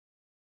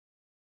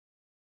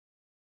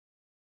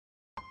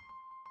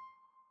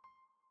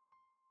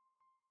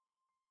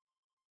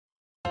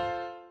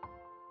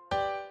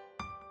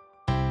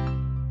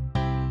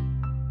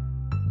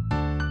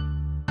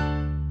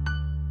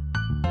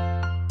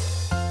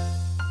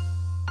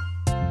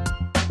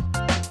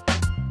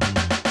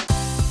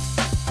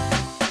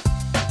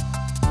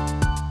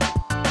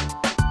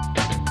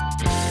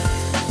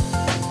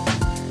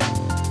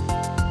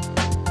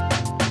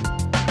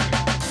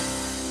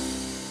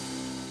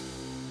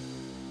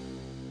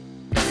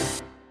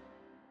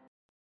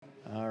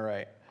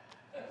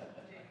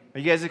Are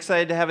you guys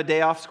excited to have a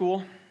day off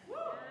school?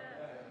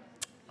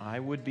 I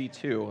would be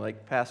too.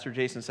 Like Pastor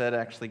Jason said, I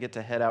actually get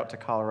to head out to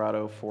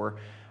Colorado for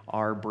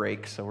our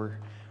break, so we're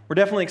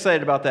definitely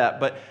excited about that.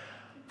 But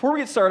before we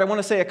get started, I want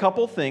to say a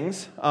couple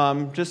things.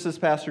 Just as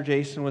Pastor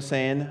Jason was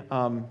saying,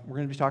 we're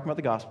going to be talking about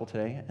the gospel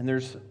today, and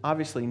there's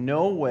obviously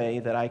no way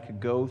that I could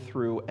go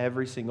through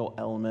every single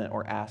element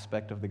or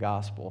aspect of the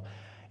gospel.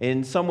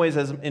 In some ways,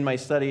 as in my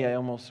study, I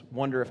almost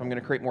wonder if I'm going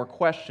to create more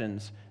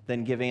questions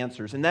than give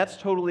answers, and that's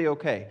totally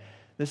okay.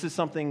 This is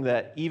something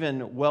that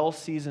even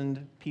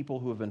well-seasoned people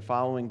who have been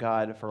following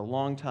God for a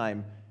long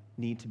time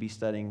need to be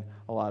studying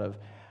a lot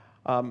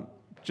of.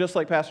 Just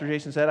like Pastor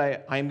Jason said,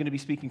 I am going to be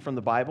speaking from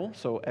the Bible,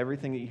 so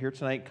everything that you hear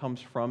tonight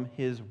comes from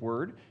His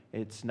Word.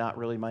 It's not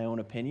really my own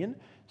opinion,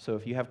 so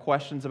if you have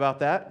questions about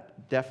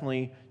that,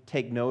 definitely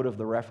take note of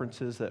the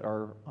references that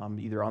are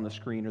either on the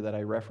screen or that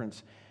I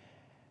reference.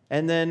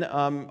 And then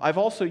I've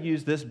also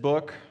used this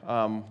book,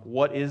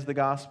 What is the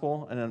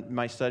Gospel, in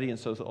my study, and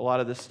so a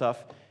lot of this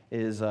stuff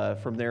is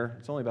from there.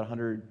 It's only about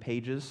 100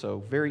 pages,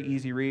 so very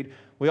easy read.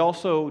 We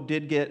also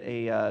did get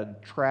a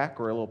track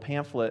or a little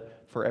pamphlet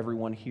for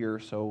everyone here,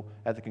 so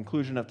at the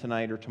conclusion of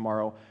tonight or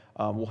tomorrow,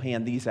 we'll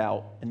hand these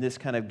out, and this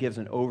kind of gives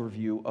an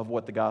overview of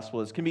what the gospel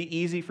is. It can be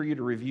easy for you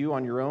to review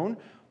on your own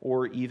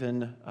or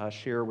even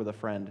share with a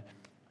friend.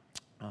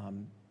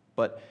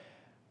 But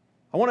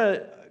I want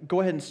to go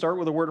ahead and start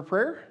with a word of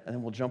prayer, and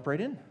then we'll jump right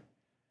in.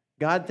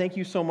 God, thank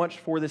you so much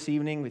for this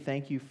evening. We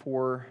thank you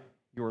for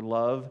your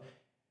love.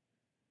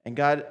 And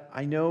God,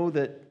 I know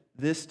that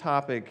this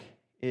topic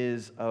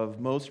is of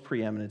most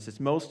preeminence.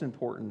 It's most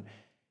important.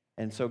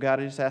 And so,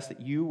 God, I just ask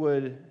that you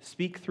would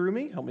speak through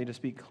me, help me to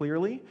speak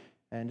clearly,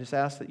 and just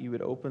ask that you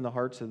would open the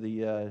hearts of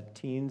the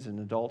teens and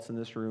adults in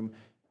this room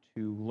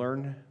to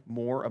learn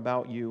more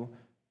about you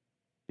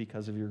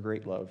because of your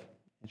great love.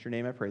 In your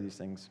name I pray these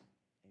things.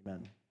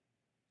 Amen.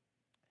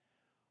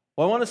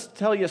 Well, I want to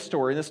tell you a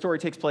story. This story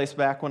takes place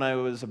back when I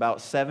was about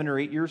 7 or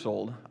 8 years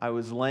old. I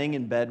was laying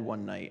in bed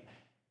one night.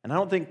 And I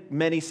don't think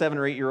many 7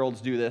 or 8-year-olds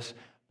do this,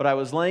 but I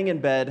was laying in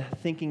bed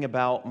thinking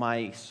about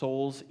my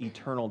soul's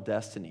eternal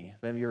destiny.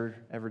 Have you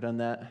ever done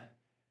that?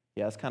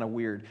 Yeah, it's kind of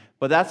weird.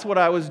 But that's what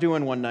I was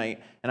doing one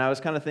night, and I was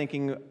kind of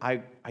thinking,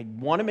 I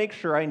want to make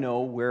sure I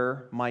know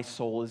where my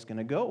soul is going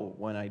to go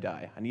when I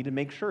die. I need to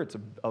make sure it's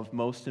of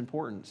most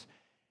importance.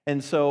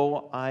 And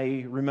so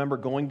I remember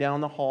going down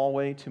the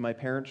hallway to my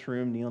parents'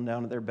 room, kneeling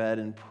down at their bed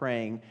and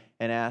praying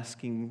and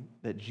asking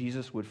that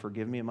Jesus would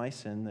forgive me of my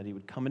sin, that He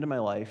would come into my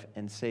life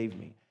and save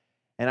me.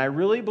 And I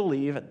really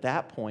believe at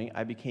that point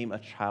I became a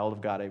child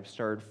of God. I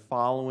started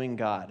following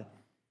God.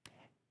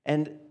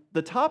 And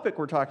the topic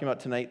we're talking about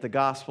tonight, the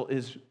gospel,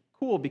 is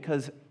cool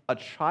because a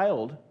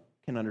child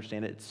can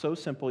understand it. It's so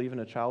simple, even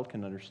a child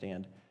can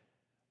understand.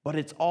 But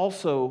it's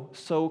also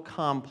so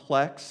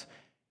complex,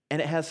 and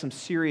it has some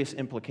serious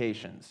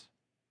implications.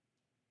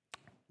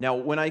 Now,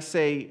 when I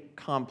say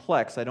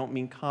complex, I don't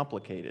mean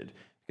complicated,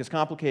 because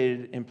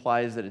complicated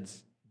implies that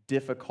it's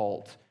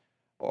difficult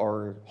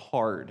or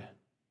hard.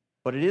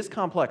 But it is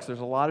complex. There's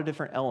a lot of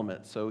different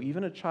elements. So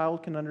even a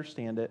child can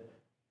understand it.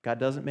 God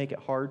doesn't make it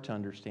hard to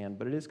understand,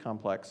 but it is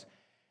complex.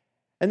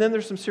 And then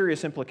there's some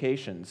serious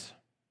implications,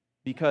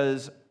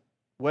 because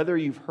whether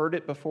you've heard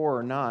it before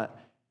or not,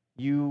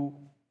 you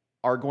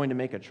are going to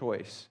make a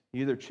choice.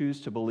 You either choose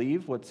to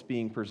believe what's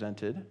being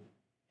presented,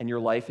 and your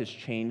life is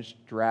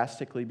changed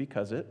drastically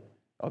because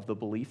of the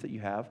belief that you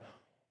have,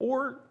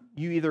 or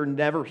you either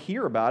never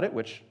hear about it,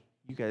 which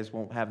you guys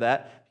won't have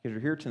that because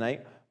you're here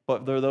tonight,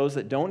 but there are those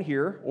that don't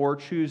hear or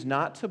choose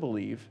not to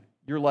believe.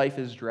 Your life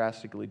is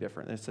drastically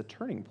different. It's a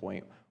turning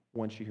point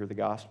once you hear the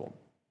gospel.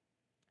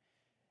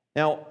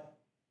 Now,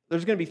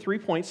 there's going to be 3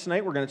 points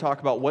tonight. We're going to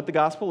talk about what the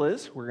gospel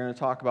is, we're going to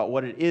talk about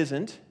what it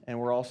isn't, and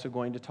we're also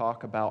going to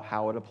talk about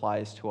how it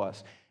applies to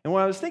us. And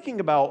when I was thinking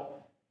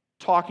about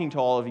talking to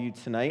all of you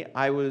tonight,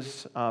 I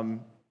was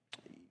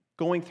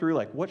going through,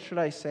 like, what should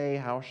I say?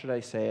 How should I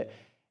say it?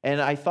 And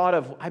I thought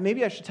of,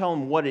 maybe I should tell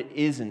them what it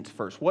isn't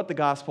first, what the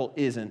gospel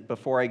isn't,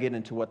 before I get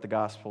into what the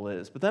gospel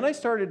is. But then I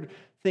started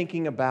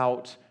thinking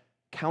about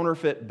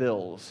counterfeit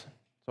bills.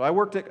 So I've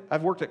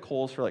worked at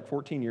Kohl's for like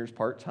 14 years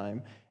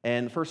part-time,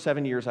 and the first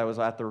 7 years I was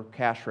at the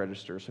cash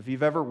register. So if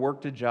you've ever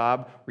worked a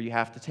job where you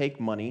have to take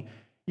money,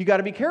 you got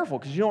to be careful,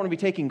 because you don't want to be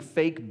taking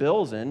fake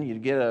bills in. You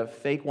get a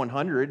fake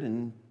 100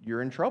 and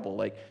you're in trouble.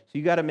 So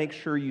you got to make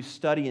sure you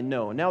study and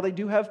know. Now, they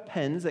do have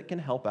pens that can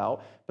help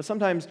out, but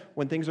sometimes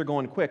when things are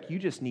going quick, you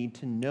just need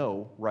to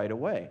know right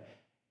away.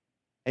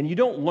 And you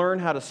don't learn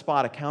how to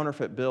spot a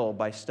counterfeit bill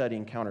by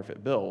studying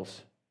counterfeit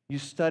bills. You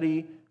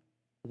study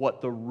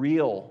what the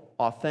real,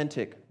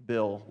 authentic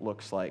bill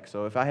looks like.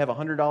 So if I have a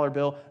 $100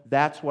 bill,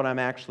 that's what I'm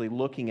actually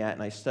looking at,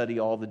 and I study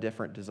all the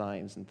different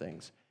designs and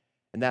things.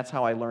 And that's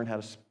how I learned how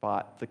to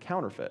spot the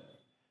counterfeit.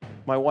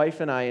 My wife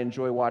and I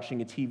enjoy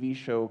watching a TV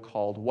show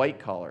called White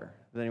Collar.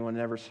 Has anyone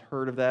ever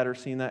heard of that or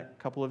seen that?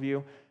 A couple of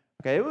you?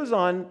 Okay, it was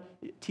on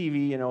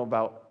TV,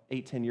 about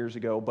 8-10 years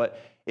ago, but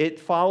it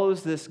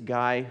follows this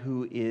guy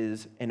who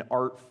is an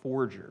art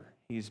forger.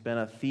 He's been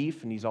a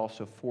thief, and he's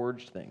also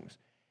forged things.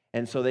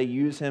 And so they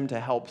use him to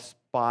help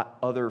spot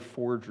other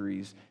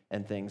forgeries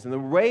and things. And the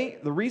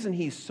reason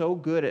he's so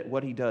good at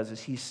what he does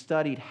is he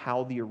studied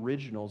how the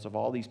originals of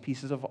all these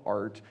pieces of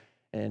art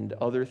and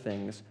other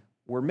things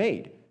were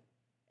made.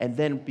 And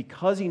then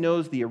because he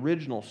knows the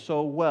original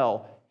so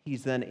well,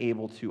 he's then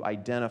able to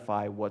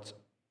identify what's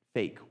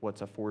fake,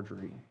 what's a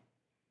forgery.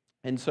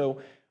 And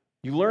so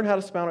you learn how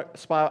to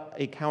spot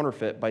a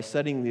counterfeit by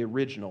studying the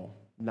original,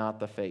 not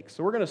the fake.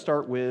 So we're going to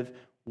start with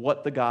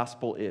what the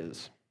gospel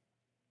is.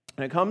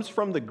 And it comes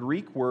from the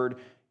Greek word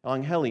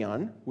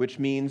angelion, which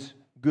means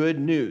good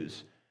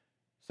news.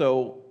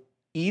 So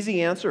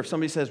easy answer, if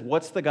somebody says,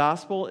 what's the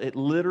gospel? It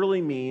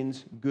literally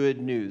means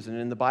good news. And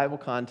in the Bible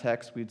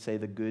context, we'd say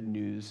the good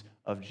news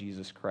of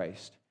Jesus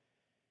Christ.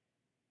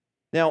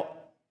 Now,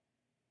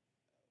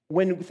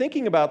 when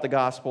thinking about the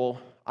gospel,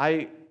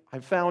 I've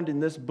found in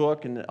this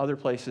book and other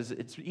places,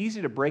 it's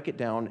easy to break it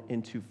down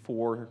into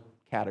 4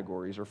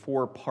 categories or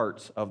 4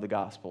 parts of the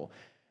gospel.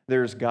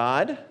 There's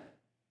God,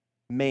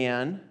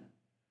 man,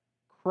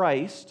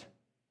 Christ,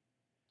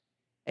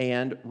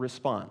 and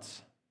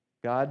response.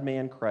 God,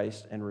 man,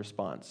 Christ, and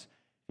response.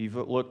 If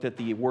you've looked at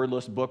the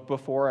wordless book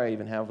before, I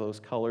even have those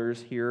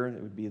colors here.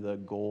 It would be the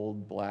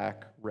gold,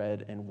 black,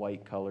 red, and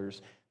white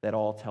colors that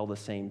all tell the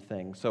same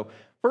thing. So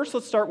first,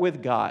 let's start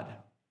with God.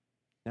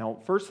 Now,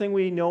 first thing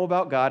we know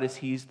about God is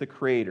he's the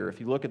creator. If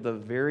you look at the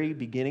very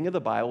beginning of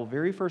the Bible,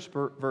 very first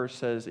verse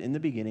says, in the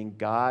beginning,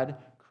 God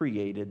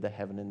created the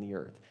heaven and the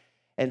earth.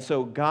 And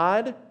so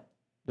God,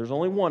 there's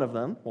only one of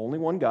them, only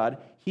one God.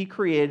 He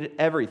created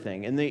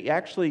everything. And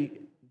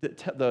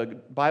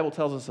the Bible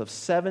tells us of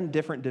 7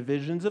 different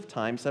divisions of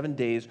time, 7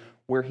 days,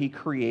 where he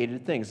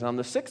created things. And on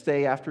the 6th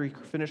day, after he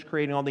finished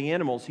creating all the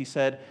animals, he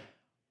said,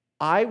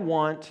 I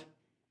want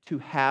to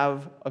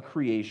have a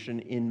creation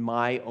in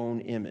my own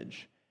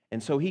image.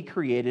 And so he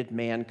created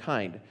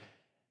mankind.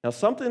 Now,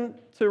 something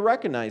to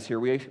recognize here.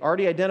 We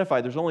already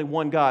identified there's only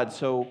one God.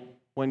 So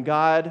when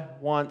God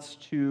wants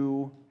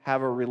to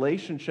have a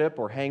relationship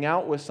or hang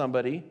out with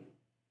somebody,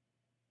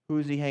 who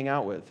does he hang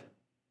out with?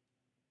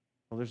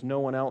 Well, there's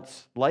no one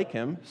else like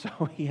him,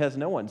 so he has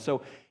no one.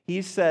 So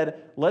he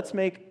said, let's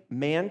make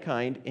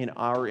mankind in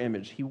our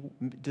image. He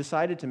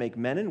decided to make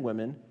men and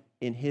women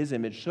in his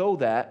image so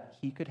that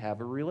he could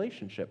have a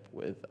relationship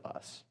with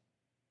us.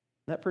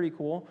 Isn't that pretty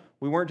cool?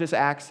 We weren't just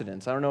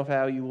accidents. I don't know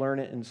how you learn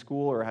it in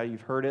school or how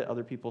you've heard it.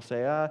 Other people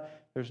say,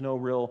 there's no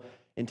real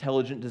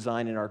intelligent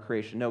design in our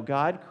creation. No,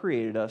 God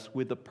created us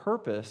with the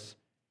purpose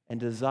and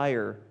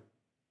desire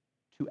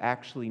to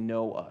actually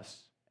know us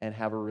and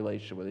have a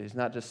relationship with us. He's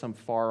not just some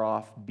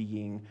far-off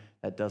being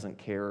that doesn't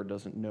care or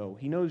doesn't know.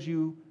 He knows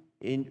you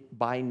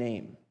by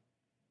name.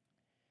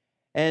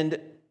 And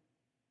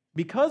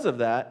because of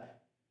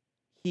that,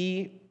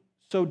 he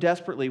so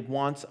desperately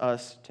wants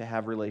us to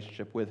have a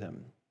relationship with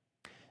him.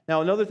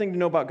 Now, another thing to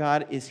know about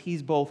God is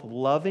he's both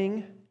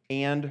loving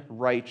and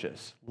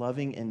righteous,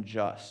 loving and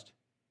just.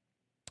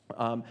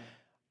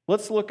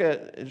 Let's look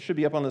at, it should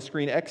be up on the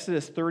screen,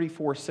 Exodus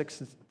 34,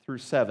 6 through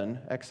 7.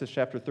 Exodus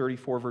chapter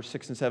 34, verse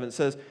 6 and 7. It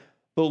says,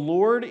 the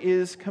Lord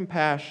is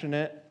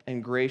compassionate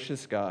and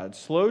gracious God,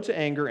 slow to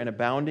anger and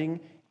abounding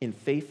in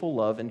faithful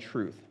love and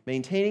truth,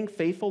 maintaining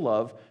faithful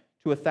love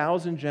to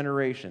 1,000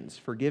 generations,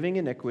 forgiving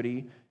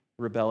iniquity,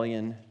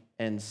 rebellion,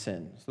 and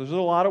sin. So there's a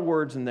lot of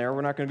words in there.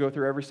 We're not going to go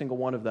through every single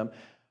one of them.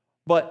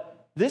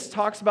 But this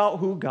talks about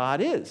who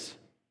God is.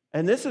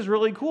 And this is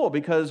really cool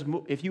because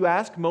if you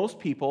ask most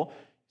people,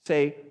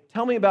 say,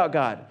 tell me about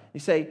God. They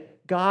say,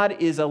 God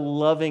is a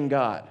loving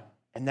God.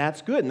 And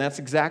that's good. And that's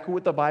exactly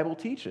what the Bible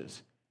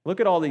teaches.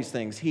 Look at all these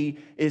things. He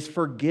is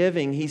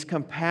forgiving. He's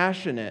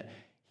compassionate.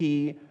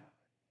 He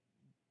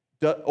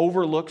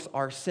overlooks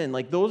our sin.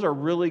 Like, those are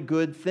really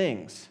good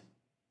things.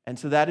 And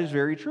so that is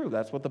very true.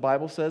 That's what the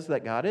Bible says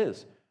that God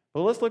is.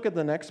 But let's look at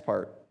the next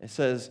part. It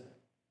says,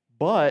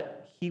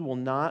 but he will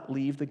not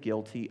leave the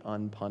guilty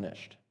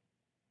unpunished,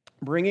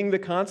 bringing the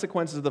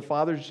consequences of the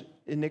father's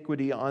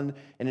iniquity on,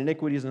 and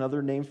iniquity is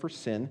another name for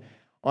sin,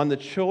 on the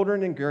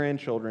children and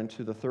grandchildren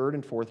to the 3rd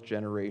and 4th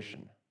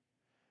generation.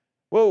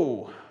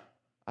 Whoa,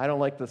 I don't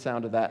like the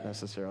sound of that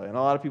necessarily. And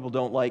a lot of people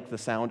don't like the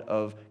sound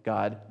of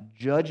God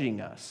judging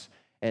us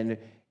and,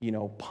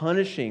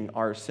 punishing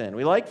our sin.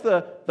 We like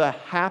the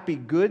happy,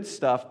 good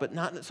stuff, but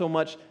not so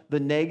much the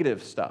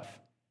negative stuff.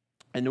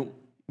 And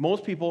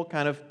most people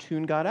kind of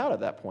tune God out at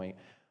that point.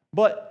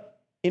 But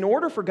in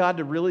order for God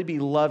to really be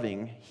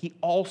loving, he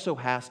also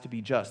has to be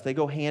just. They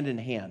go hand in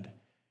hand.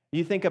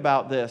 You think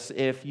about this.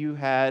 If you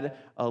had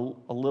a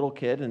little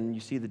kid and you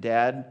see the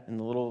dad and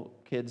the little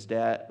kid's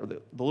dad, or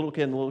the little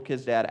kid and the little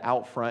kid's dad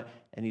out front,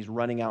 and he's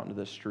running out into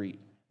the street.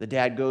 The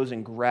dad goes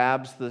and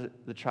grabs the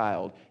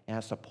child and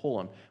has to pull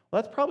him.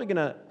 Well, that's probably going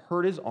to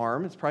hurt his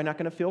arm. It's probably not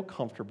going to feel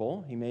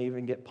comfortable. He may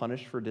even get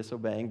punished for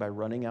disobeying by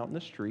running out in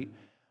the street.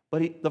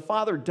 But the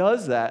father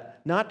does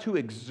that not to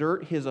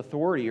exert his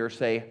authority or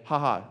say,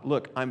 haha,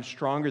 look, I'm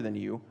stronger than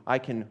you. I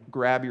can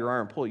grab your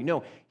arm and pull you.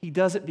 No, he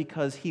does it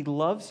because he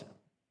loves him.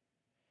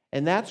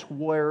 And that's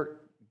where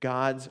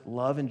God's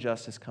love and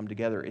justice come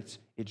together. It's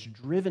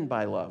driven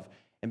by love.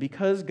 And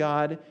because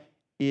God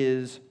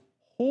is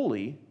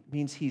holy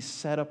means he's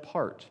set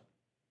apart.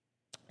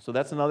 So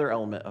that's another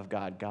element of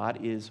God. God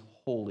is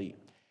holy.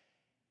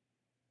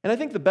 And I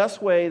think the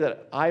best way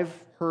that I've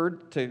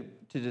heard to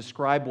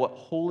describe what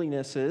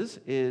holiness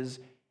is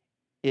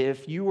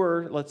if you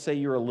were, let's say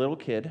you're a little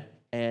kid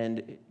and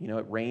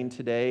it rained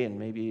today, and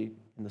maybe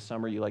in the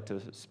summer you like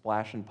to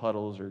splash in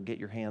puddles or get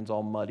your hands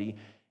all muddy, and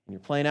you're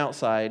playing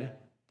outside.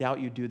 Doubt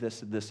you do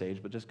this at this age,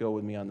 but just go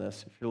with me on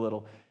this if you're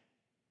little.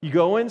 You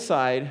go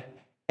inside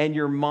and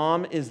your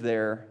mom is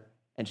there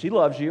and she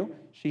loves you.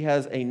 She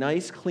has a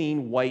nice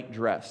clean white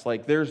dress.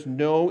 Like there's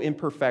no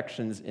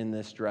imperfections in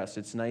this dress.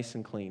 It's nice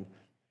and clean.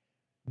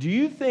 Do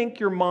you think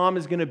your mom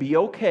is going to be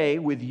okay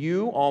with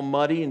you all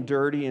muddy and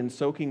dirty and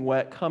soaking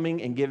wet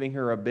coming and giving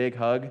her a big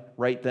hug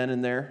right then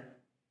and there?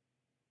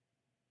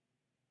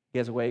 You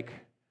guys awake?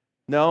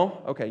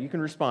 No? Okay, you can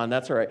respond.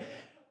 That's all right.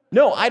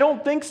 No, I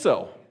don't think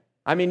so.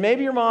 I mean,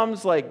 maybe your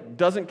mom's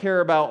doesn't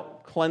care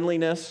about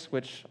cleanliness,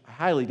 which I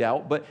highly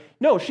doubt, but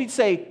no, she'd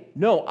say,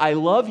 no, I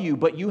love you,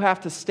 but you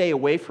have to stay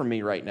away from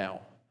me right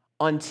now.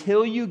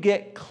 Until you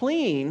get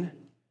clean,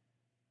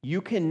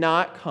 you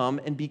cannot come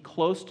and be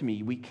close to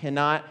me. We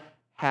cannot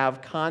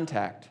have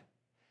contact.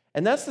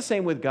 And that's the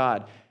same with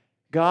God.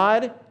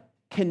 God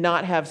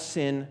cannot have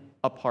sin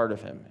a part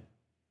of him.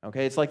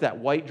 Okay, it's like that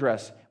white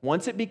dress.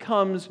 Once it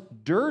becomes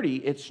dirty,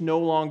 it's no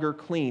longer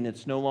clean.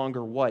 It's no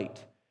longer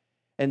white.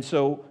 And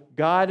so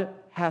God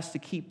has to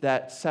keep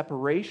that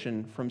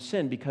separation from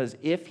sin, because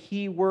if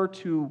he were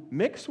to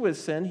mix with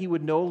sin, he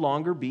would no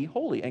longer be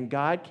holy. And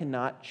God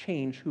cannot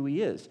change who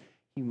he is.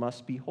 He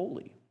must be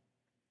holy.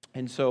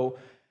 And so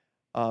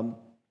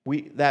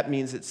that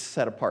means it's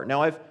set apart.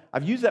 Now,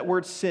 I've used that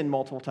word sin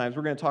multiple times.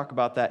 We're going to talk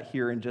about that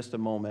here in just a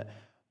moment.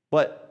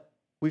 But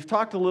we've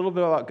talked a little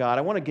bit about God.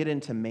 I want to get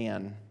into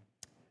man.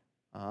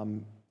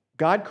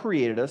 God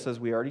created us, as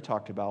we already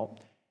talked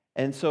about.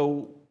 And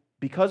so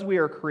because we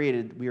are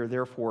created, we are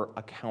therefore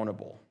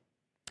accountable.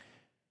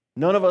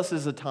 None of us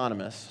is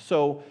autonomous.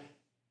 So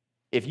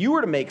if you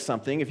were to make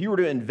something, if you were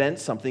to invent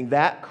something,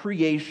 that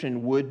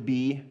creation would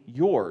be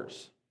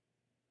yours.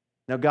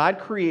 Now, God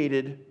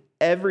created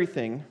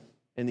everything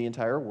in the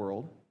entire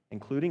world,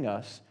 including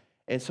us,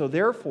 and so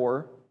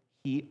therefore,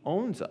 he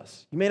owns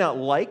us. You may not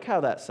like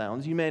how that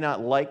sounds. You may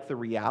not like the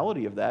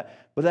reality of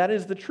that, but that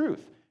is the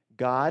truth.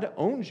 God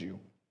owns you.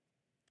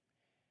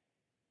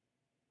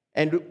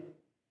 And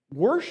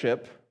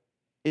worship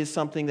is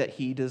something that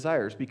he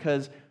desires,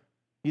 because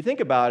you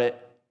think about it,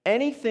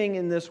 anything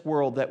in this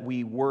world that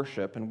we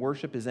worship, and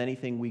worship is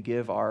anything we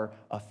give our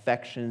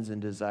affections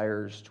and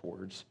desires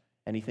towards,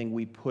 anything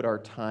we put our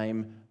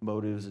time,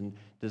 motives, and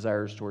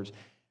desires towards.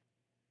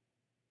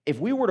 If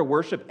we were to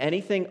worship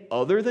anything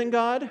other than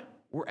God,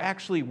 we're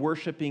actually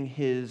worshiping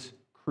his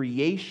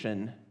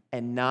creation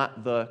and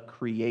not the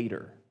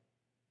creator.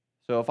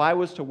 So if I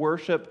was to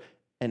worship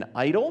an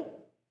idol,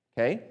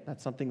 okay,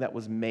 that's something that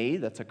was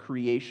made, that's a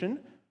creation,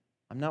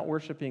 I'm not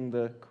worshiping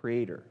the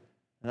creator.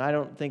 And I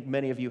don't think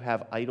many of you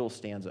have idol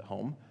stands at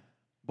home,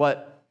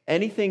 but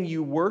anything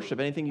you worship,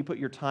 anything you put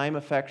your time,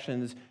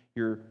 affections,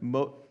 your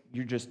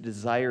just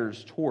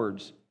desires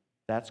towards,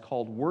 that's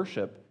called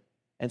worship.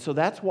 And so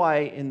that's why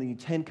in the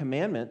 10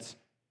 Commandments,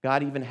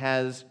 God even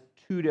has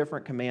 2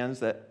 different commands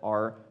that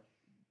are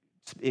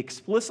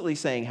explicitly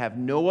saying, have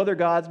no other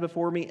gods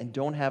before me and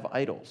don't have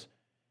idols.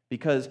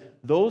 Because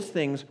those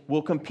things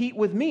will compete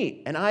with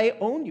me, and I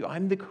own you.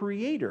 I'm the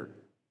creator.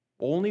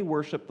 Only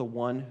worship the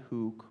one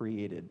who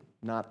created,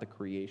 not the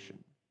creation.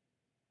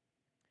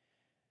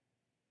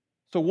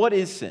 So what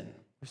is sin?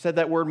 We've said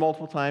that word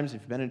multiple times.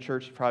 If you've been in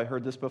church, you've probably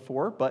heard this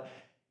before. But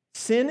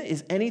sin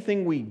is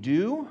anything we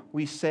do,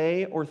 we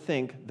say, or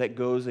think that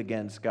goes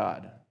against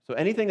God. So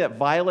anything that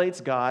violates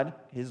God,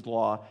 his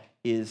law,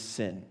 is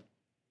sin.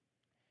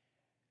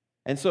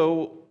 And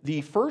so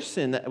the first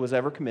sin that was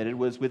ever committed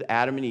was with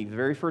Adam and Eve, the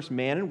very first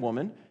man and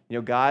woman.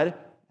 God,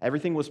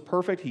 everything was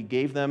perfect. He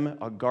gave them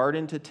a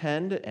garden to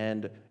tend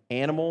and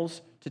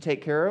animals to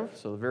take care of.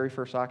 So the very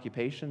first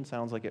occupation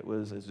sounds like it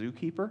was a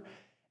zookeeper.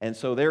 And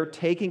so they're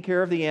taking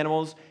care of the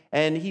animals.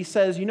 And he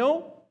says,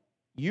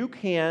 you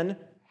can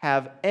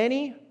have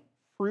any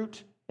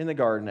fruit in the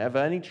garden, have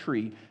any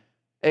tree,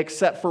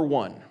 except for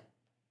one.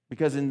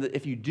 Because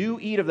if you do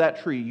eat of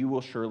that tree, you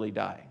will surely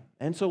die.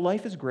 And so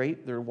life is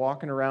great. They're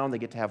walking around. They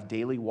get to have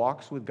daily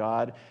walks with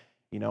God.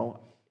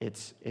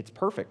 It's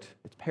perfect.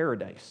 It's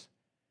paradise.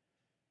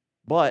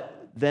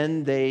 But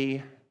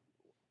then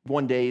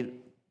one day,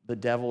 the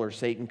devil or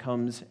Satan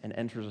comes and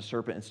enters a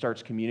serpent and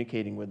starts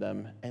communicating with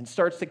them and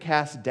starts to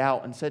cast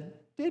doubt and said,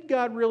 did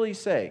God really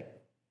say?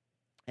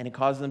 And it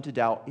caused them to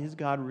doubt, is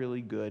God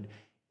really good?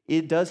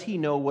 Does he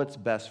know what's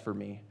best for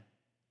me?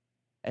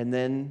 And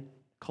then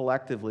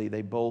collectively,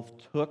 they both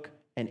took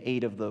and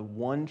ate of the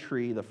one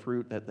tree, the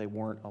fruit that they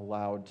weren't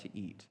allowed to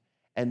eat.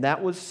 And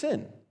that was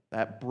sin.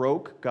 That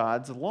broke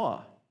God's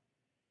law.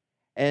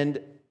 And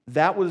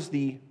that was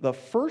the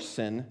first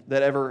sin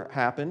that ever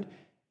happened.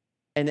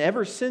 And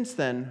ever since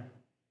then,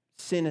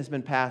 sin has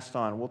been passed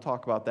on. We'll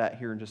talk about that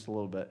here in just a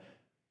little bit.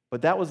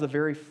 But that was the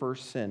very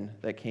first sin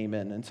that came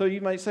in. And so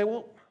you might say,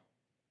 well,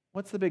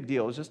 What's the big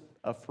deal? It's just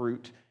a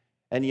fruit.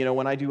 And,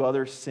 when I do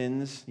other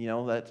sins,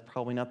 that's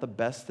probably not the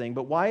best thing.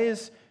 But why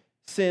is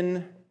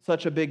sin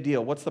such a big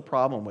deal? What's the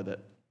problem with it?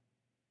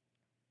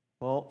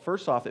 Well,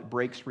 first off, it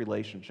breaks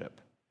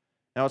relationship.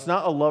 Now, it's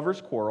not a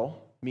lover's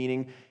quarrel,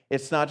 meaning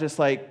it's not just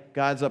like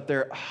God's up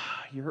there,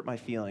 you hurt my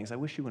feelings. I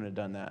wish you wouldn't have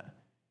done that.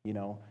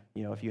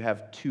 If you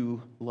have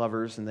two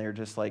lovers and they're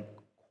just like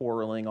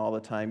quarreling all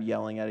the time,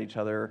 yelling at each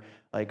other,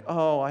 like,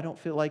 oh, I don't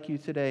feel like you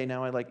today.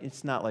 Now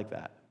it's not like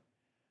that.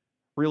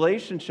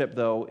 Relationship,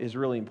 though, is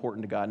really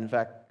important to God. In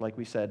fact, like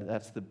we said,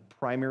 that's the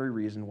primary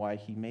reason why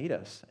He made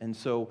us. And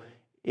so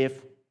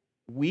if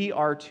we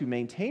are to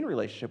maintain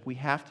relationship, we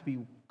have to be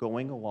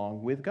going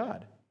along with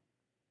God.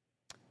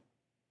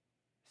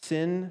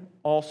 Sin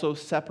also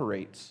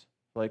separates.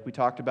 Like we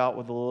talked about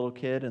with the little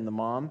kid and the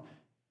mom,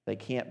 they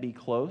can't be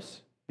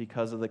close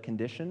because of the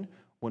condition.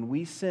 When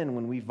we sin,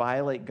 when we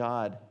violate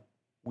God,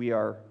 we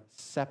are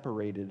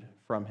separated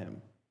from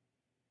Him.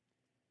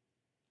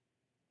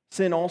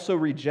 Sin also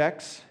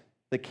rejects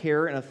the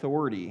care and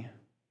authority.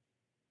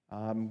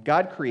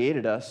 God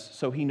created us,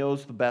 so He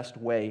knows the best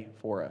way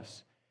for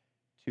us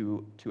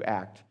to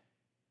act.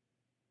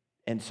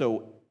 And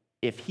so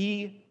if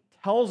He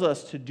tells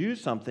us to do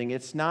something,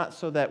 it's not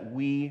so that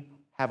we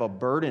have a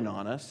burden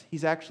on us.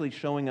 He's actually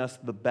showing us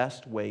the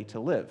best way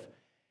to live.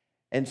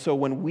 And so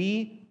when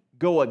we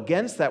go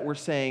against that, we're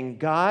saying,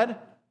 God,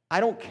 I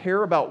don't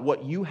care about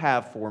what you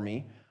have for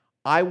me.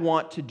 I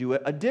want to do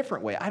it a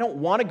different way. I don't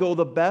want to go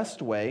the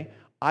best way.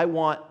 I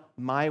want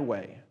my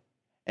way.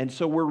 And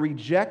so we're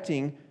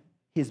rejecting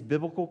His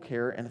biblical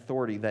care and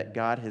authority that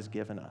God has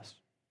given us.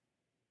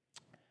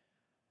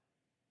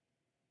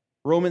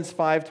 Romans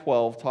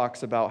 5:12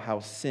 talks about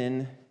how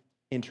sin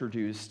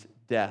introduced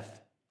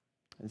death.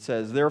 It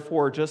says,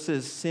 therefore, just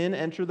as sin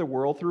entered the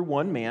world through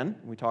one man,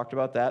 we talked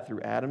about that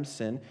through Adam's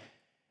sin,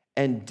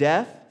 and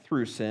death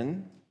through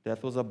sin,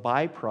 death was a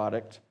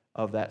byproduct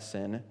of that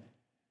sin.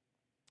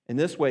 In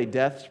this way,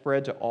 death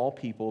spread to all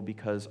people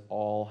because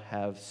all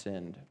have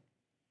sinned.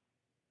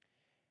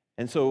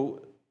 And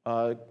so,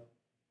 a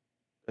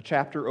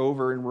chapter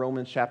over in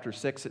Romans chapter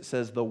 6, it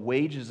says, the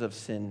wages of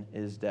sin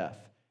is death.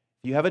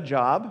 If you have a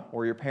job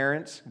or your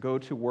parents go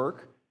to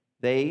work,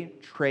 they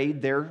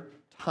trade their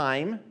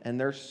time and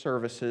their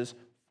services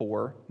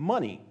for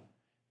money.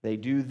 They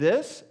do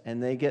this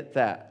and they get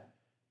that.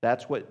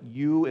 That's what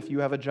you, if you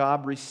have a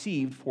job,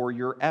 received for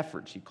your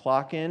efforts. You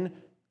clock in,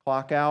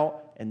 clock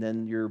out, and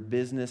then your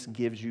business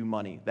gives you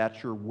money.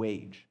 That's your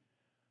wage.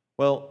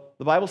 Well,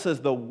 the Bible says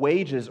the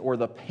wages or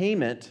the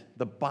payment,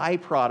 the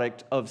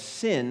byproduct of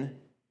sin,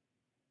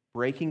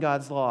 breaking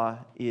God's law,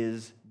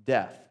 is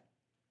death.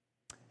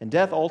 And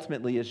death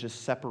ultimately is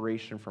just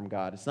separation from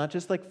God. It's not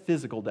just like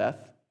physical death,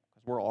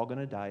 because we're all going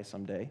to die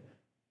someday,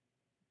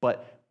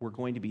 but we're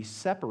going to be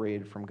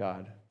separated from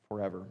God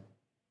forever.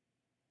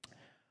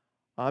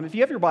 If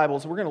you have your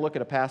Bibles, we're going to look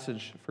at a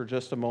passage for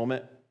just a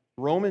moment.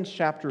 Romans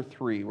chapter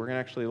 3. We're going to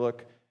actually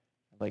look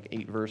like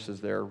 8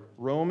 verses there.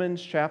 Romans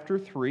chapter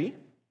 3.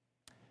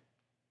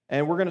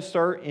 And we're going to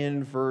start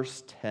in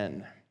verse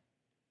 10.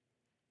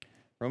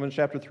 Romans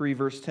chapter 3,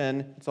 verse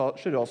 10. It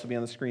should also be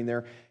on the screen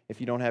there if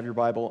you don't have your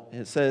Bible.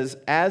 It says,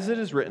 as it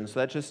is written.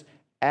 So that's just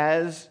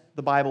as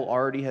the Bible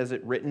already has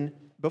it written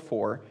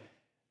before.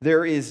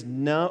 There is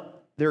no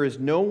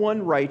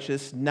one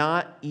righteous,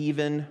 not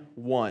even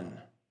one.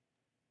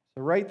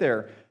 So right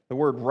there, the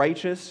word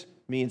righteous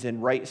means in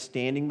right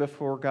standing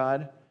before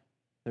God.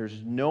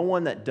 There's no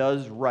one that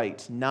does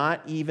right,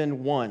 not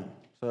even one.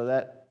 So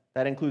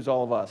that includes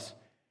all of us.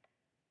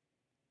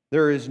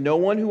 There is no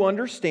one who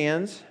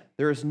understands.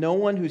 There is no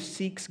one who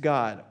seeks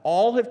God.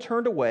 All have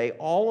turned away.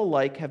 All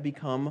alike have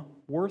become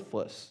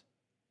worthless.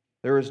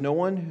 There is no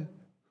one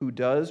who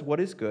does what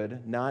is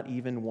good, not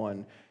even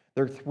one.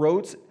 Their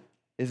throat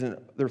is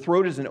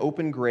an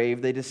open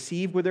grave. They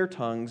deceive with their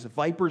tongues.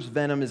 Viper's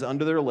venom is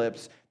under their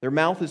lips. Their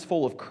mouth is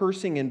full of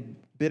cursing and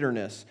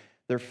bitterness.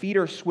 Their feet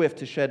are swift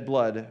to shed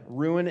blood.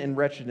 Ruin and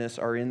wretchedness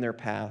are in their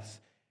paths.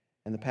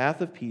 And the path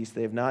of peace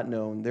they have not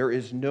known. There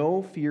is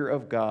no fear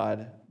of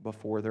God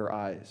before their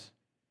eyes.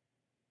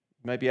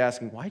 You might be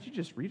asking, why did you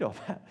just read all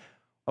that?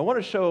 I want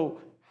to show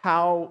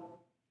how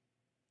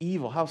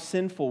evil, how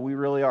sinful we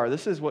really are.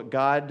 This is what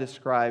God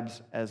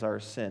describes as our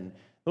sin.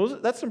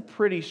 That's some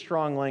pretty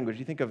strong language.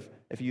 You think of,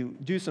 if you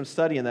do some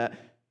study in that,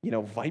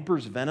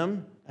 viper's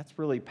venom, that's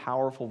really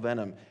powerful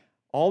venom.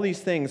 All these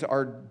things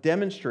are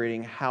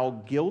demonstrating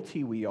how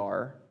guilty we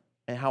are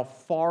and how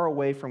far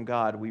away from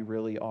God we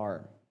really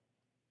are.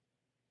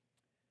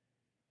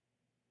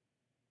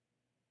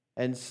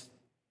 And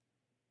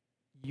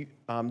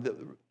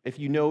if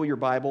you know your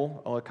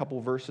Bible, a couple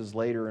verses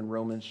later in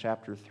Romans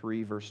chapter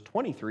 3, verse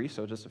 23,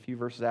 so just a few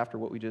verses after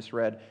what we just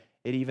read,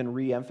 it even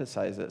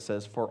re-emphasizes it. It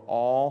says, for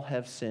all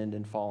have sinned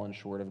and fallen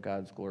short of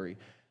God's glory.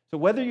 So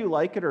whether you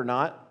like it or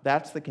not,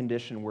 that's the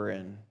condition we're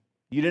in.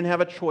 You didn't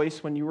have a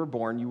choice when you were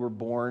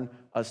born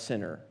a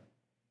sinner.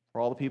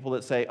 For all the people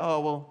that say, oh,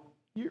 well,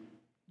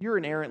 you're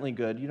inherently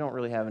good, you don't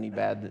really have any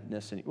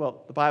badness in you.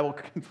 Well, the Bible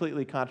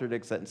completely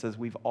contradicts that and says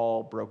we've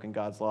all broken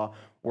God's law.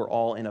 We're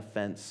all in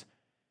offense.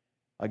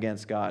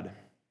 against God.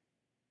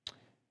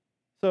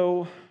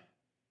 So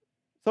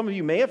some of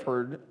you may have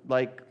heard,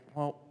 like,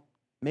 well,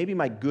 maybe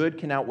my good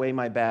can outweigh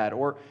my bad.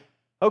 Or,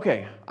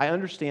 okay, I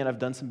understand I've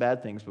done some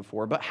bad things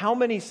before, but how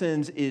many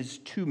sins is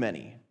too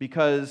many?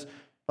 Because,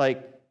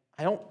 like,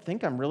 I don't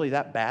think I'm really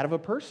that bad of a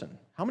person.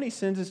 How many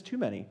sins is too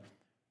many?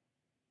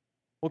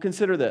 Well,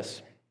 consider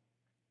this.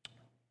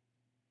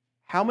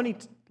 How many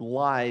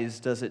lies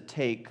does it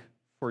take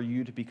for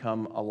you to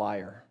become a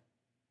liar?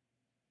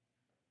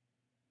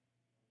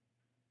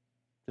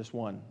 Just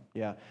one,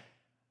 yeah.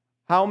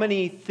 How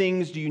many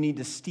things do you need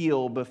to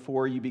steal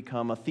before you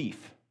become a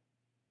thief?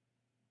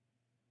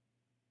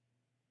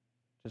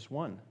 Just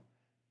one.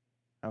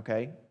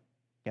 Okay?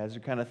 You guys are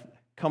kind of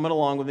coming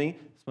along with me.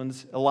 This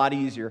one's a lot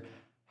easier.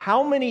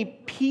 How many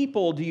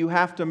people do you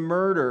have to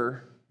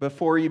murder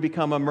before you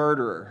become a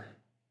murderer?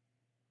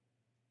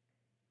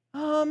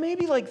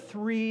 Maybe like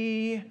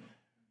 3.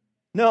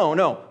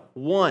 No,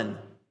 1.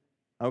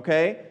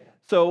 Okay?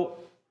 So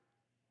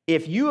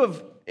if you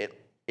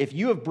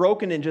have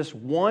broken in just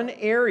one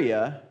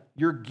area,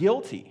 you're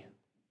guilty.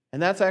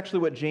 And that's actually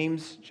what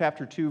James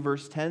chapter 2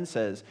 verse 10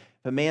 says.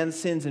 If a man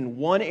sins in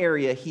one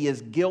area, he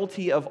is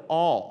guilty of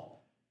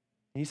all.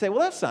 And you say, well,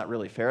 that's not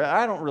really fair.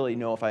 I don't really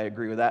know if I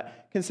agree with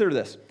that. Consider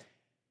this.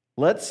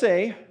 Let's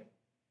say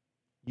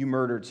you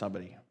murdered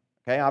somebody.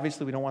 Okay,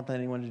 obviously we don't want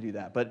anyone to do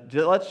that. But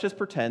let's just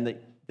pretend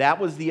that that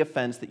was the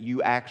offense that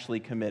you actually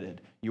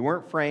committed. You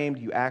weren't framed,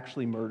 you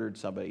actually murdered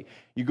somebody.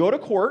 You go to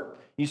court,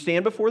 you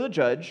stand before the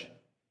judge,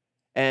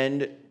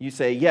 and you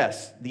say,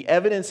 yes, the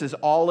evidence is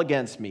all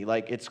against me.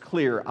 Like, it's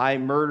clear, I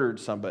murdered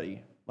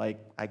somebody. Like,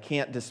 I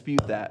can't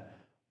dispute that.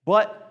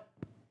 But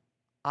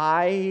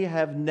I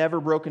have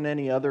never broken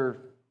any other,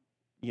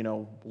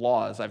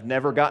 laws. I've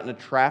never gotten a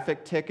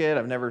traffic ticket.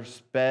 I've never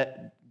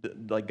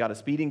got a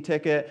speeding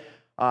ticket.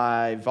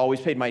 I've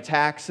always paid my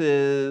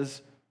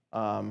taxes.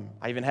 I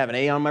even have an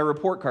A on my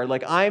report card.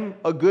 Like, I'm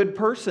a good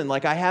person.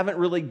 Like, I haven't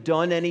really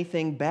done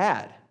anything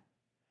bad.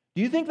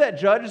 Do you think that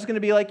judge is going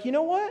to be like, you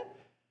know what?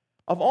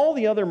 Of all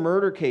the other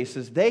murder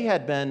cases, they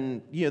had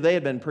been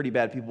pretty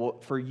bad people.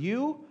 For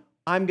you,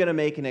 I'm going to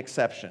make an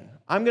exception.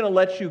 I'm going to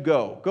let you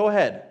go. Go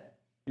ahead.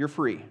 You're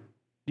free. Do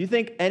you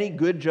think any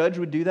good judge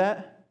would do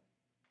that?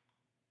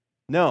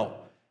 No,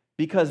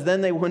 because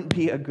then they wouldn't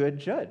be a good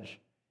judge.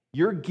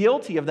 You're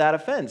guilty of that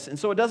offense. And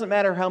so it doesn't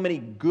matter how many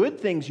good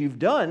things you've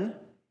done.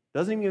 It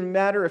doesn't even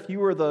matter if you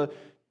were the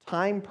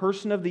Time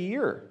Person of the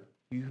Year,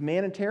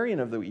 Humanitarian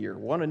of the Year,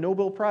 won a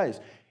Nobel Prize.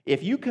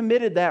 If you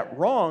committed that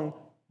wrong,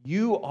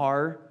 you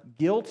are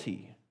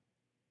guilty,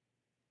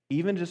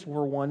 even just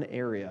for one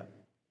area.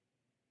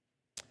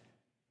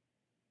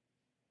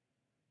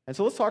 And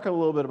so let's talk a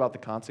little bit about the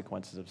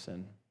consequences of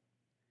sin.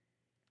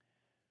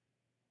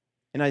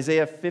 In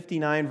Isaiah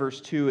 59, verse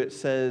 2, it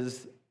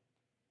says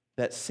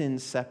that sin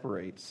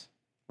separates.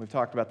 We've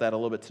talked about that a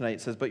little bit tonight.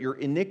 It says, but your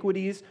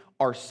iniquities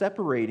are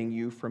separating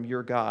you from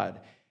your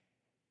God,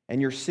 and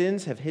your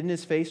sins have hidden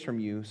his face from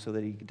you so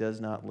that he does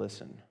not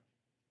listen.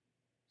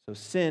 So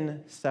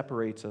sin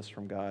separates us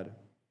from God.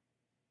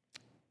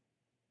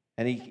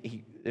 And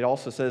it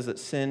also says that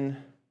sin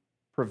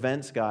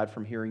prevents God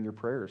from hearing your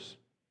prayers.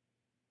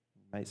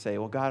 You might say,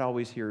 well, God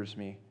always hears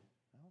me.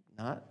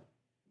 Well, not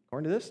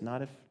according to this,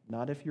 not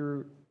if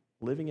you're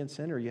living in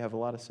sin or you have a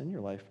lot of sin in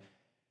your life,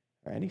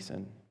 or any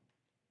sin.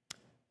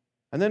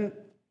 And then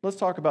let's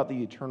talk about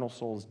the eternal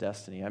soul's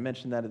destiny. I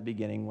mentioned that at the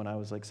beginning when I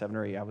was like 7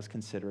 or 8. I was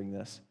considering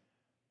this.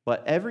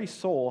 But every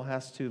soul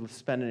has to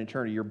spend an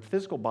eternity. Your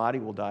physical body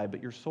will die,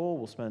 but your soul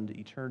will spend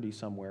eternity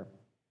somewhere.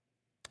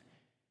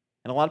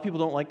 And a lot of people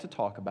don't like to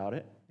talk about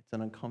it. It's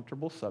an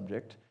uncomfortable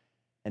subject.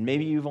 And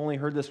maybe you've only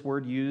heard this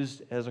word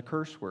used as a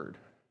curse word,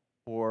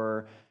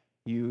 or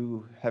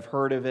you have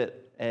heard of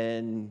it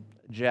in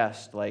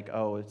jest, like,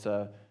 oh, it's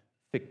a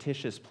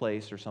fictitious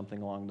place or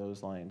something along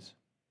those lines.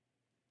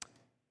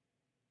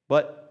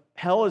 But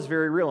hell is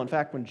very real. In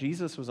fact, when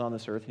Jesus was on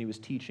this earth and he was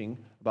teaching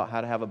about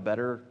how to have a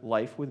better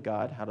life with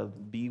God, how to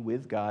be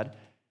with God,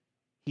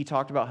 he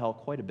talked about hell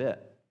quite a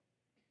bit.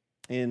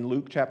 In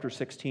Luke chapter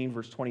 16,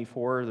 verse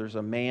 24, there's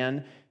a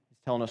man he's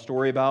telling a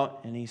story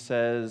about, and he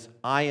says,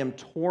 I am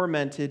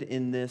tormented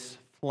in this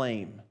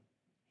flame.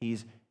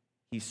 He's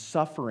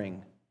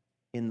suffering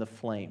in the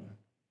flame.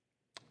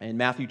 In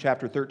Matthew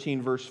chapter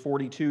 13, verse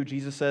 42,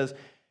 Jesus says,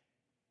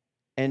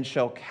 and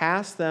shall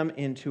cast them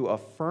into a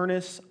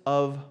furnace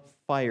of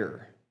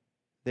fire.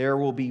 There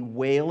will be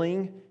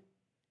wailing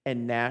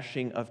and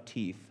gnashing of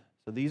teeth.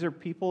 So these are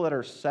people that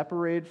are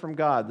separated from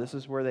God. This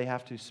is where they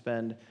have to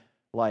spend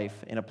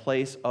life, in a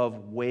place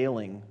of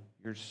wailing.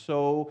 You're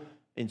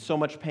in so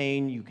much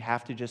pain, you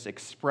have to just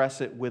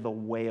express it with a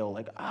wail,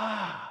 like,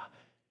 ah.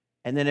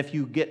 And then if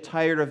you get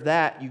tired of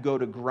that, you go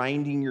to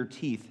grinding your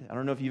teeth. I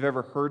don't know if you've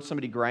ever heard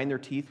somebody grind their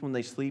teeth when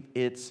they sleep.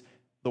 It's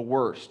the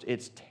worst.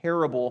 It's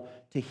terrible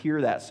to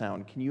hear that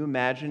sound. Can you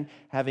imagine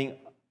having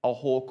a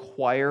whole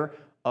choir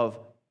of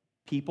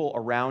people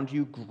around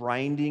you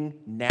grinding,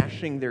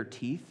 gnashing their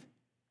teeth?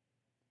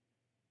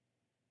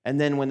 And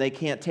then when they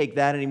can't take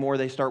that anymore,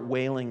 they start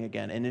wailing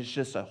again. And it's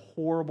just a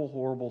horrible,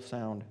 horrible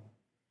sound.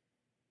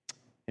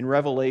 In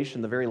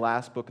Revelation, the very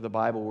last book of the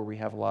Bible where we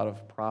have a lot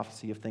of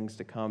prophecy of things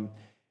to come,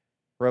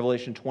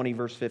 Revelation 20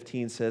 verse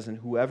 15 says, "And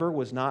whoever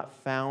was not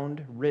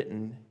found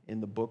written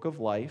in the book of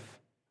life,"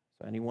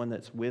 so anyone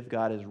that's with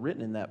God is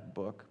written in that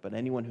book, but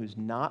anyone who's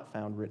not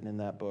found written in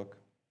that book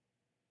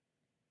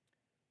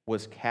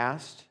was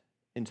cast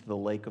into the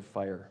lake of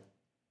fire.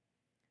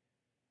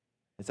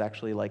 It's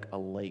actually like a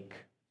lake.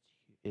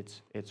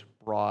 It's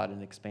broad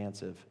and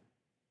expansive.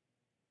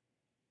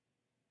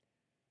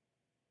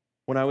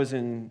 When I was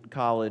in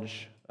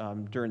college,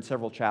 during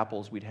several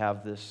chapels, we'd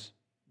have this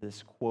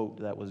quote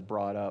that was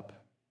brought up.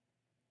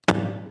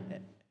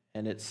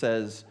 And it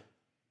says,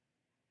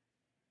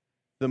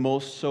 "The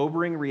most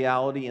sobering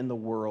reality in the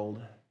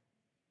world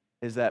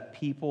is that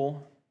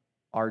people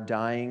are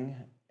dying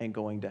and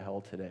going to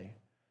hell today."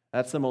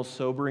 That's the most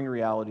sobering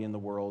reality in the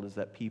world, is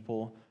that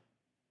people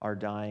are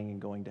dying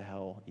and going to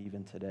hell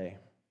even today.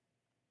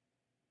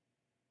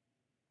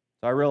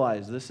 So I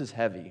realize this is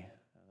heavy.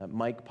 That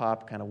mic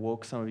pop kind of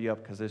woke some of you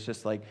up because it's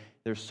just like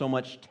there's so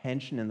much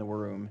tension in the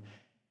room.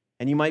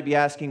 And you might be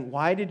asking,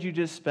 why did you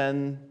just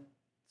spend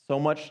so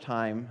much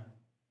time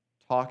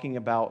talking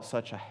about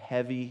such a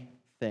heavy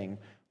thing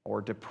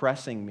or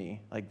depressing me?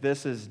 Like,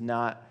 this is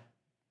not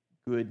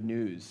good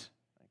news.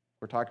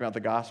 We're talking about the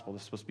gospel.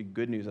 This is supposed to be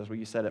good news. That's what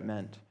you said it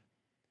meant.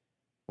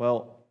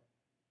 Well,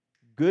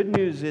 good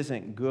news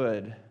isn't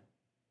good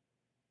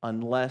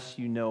unless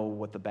you know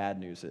what the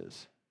bad news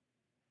is.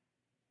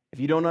 If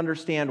you don't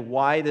understand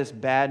why this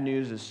bad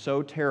news is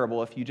so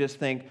terrible, if you just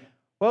think,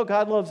 well,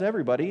 God loves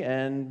everybody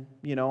and,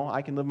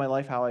 I can live my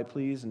life how I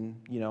please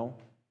and,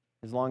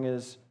 as long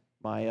as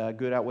my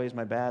good outweighs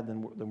my bad,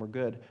 then we're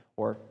good.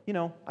 Or,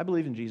 I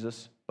believe in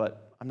Jesus,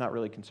 but I'm not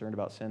really concerned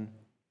about sin.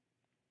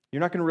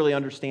 You're not going to really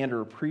understand or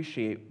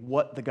appreciate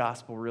what the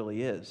gospel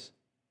really is.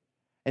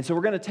 And so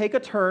we're going to take a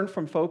turn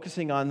from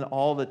focusing on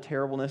all the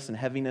terribleness and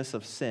heaviness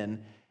of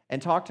sin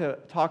and talk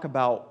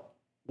about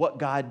what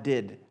God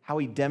did, how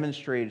he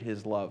demonstrated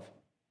his love.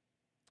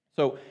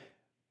 So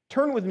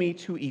turn with me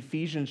to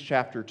Ephesians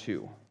chapter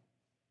 2.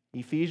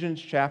 Ephesians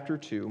chapter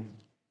 2.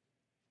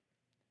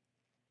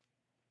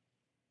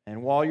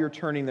 And while you're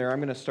turning there, I'm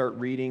going to start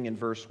reading in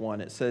verse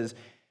 1. It says,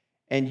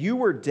 "And you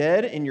were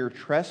dead in your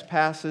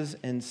trespasses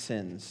and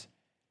sins,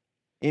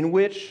 in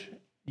which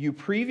you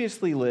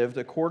previously lived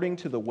according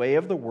to the way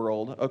of the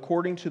world,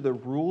 according to the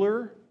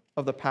ruler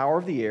of the power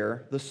of the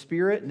air, the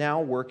spirit now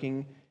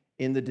working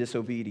in the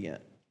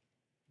disobedient.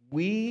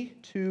 We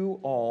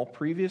too all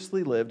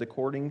previously lived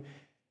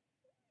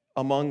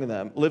among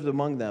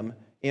them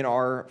in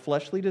our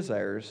fleshly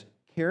desires,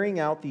 carrying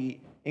out the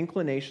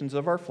inclinations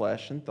of our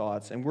flesh and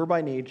thoughts, and were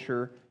by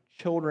nature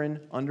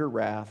children under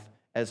wrath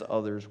as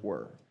others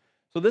were."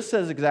 So this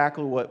says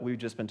exactly what we've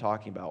just been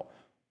talking about.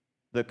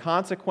 The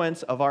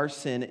consequence of our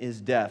sin is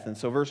death. And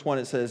so verse 1,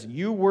 it says,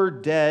 "You were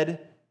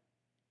dead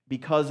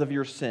because of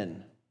your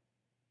sin.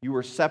 You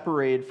were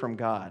separated from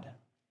God."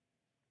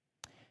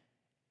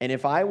 And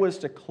if I was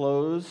to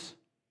close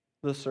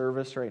the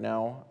service right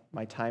now,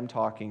 my time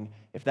talking,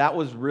 if that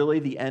was really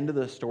the end of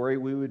the story,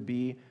 we would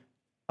be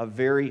a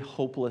very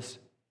hopeless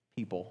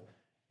people.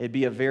 It'd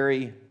be a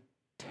very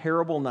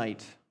terrible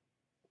night.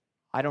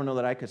 I don't know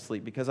that I could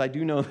sleep because I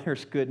do know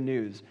there's good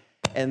news.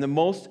 And the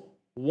most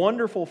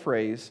wonderful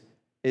phrase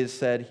is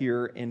said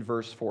here in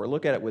verse 4.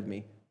 Look at it with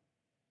me.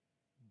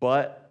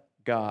 "But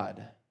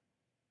God."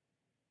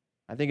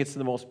 I think it's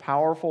the most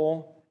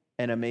powerful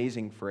and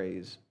amazing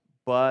phrase.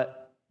 But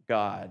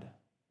God,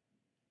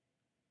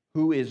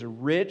 who is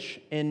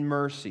rich in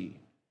mercy.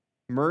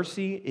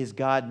 Mercy is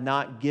God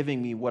not giving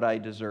me what I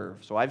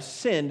deserve. So I've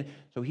sinned,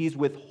 so he's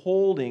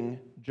withholding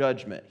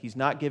judgment. He's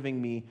not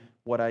giving me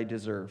what I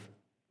deserve.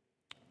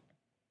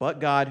 But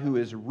God, who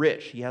is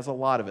rich, he has a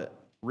lot of it,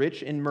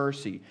 rich in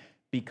mercy,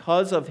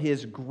 because of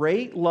his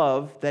great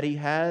love that he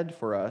had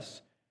for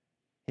us,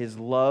 his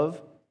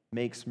love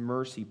makes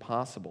mercy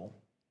possible.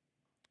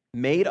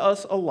 Made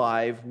us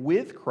alive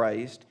with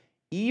Christ,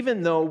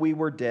 even though we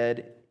were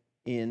dead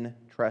in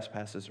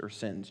trespasses or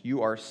sins.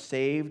 You are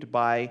saved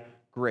by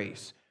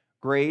grace.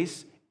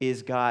 Grace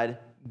is God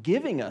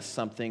giving us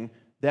something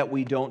that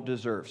we don't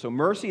deserve. So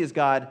mercy is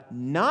God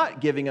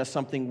not giving us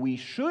something we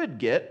should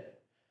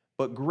get,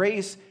 but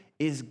grace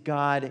is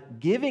God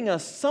giving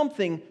us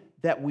something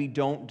that we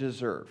don't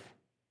deserve.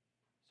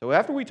 So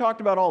after we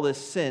talked about all this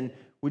sin,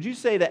 would you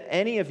say that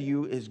any of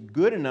you is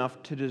good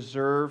enough to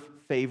deserve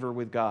favor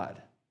with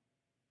God?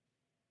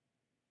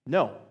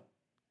 No.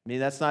 I mean,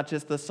 that's not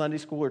just the Sunday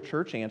school or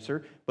church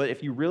answer, but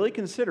if you really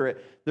consider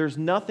it, there's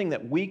nothing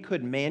that we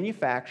could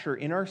manufacture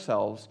in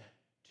ourselves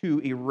to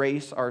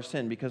erase our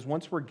sin, because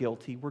once we're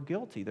guilty, we're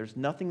guilty. There's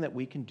nothing that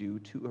we can do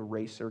to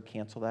erase or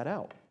cancel that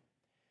out.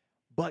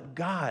 But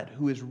God,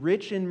 who is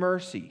rich in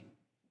mercy,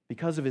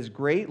 because of his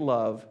great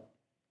love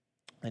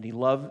that he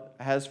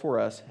has for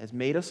us, has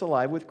made us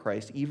alive with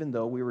Christ, even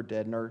though we were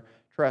dead in our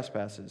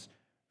trespasses.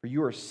 For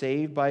you are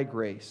saved by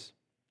grace.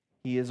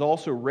 He has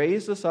also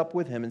raised us up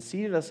with him and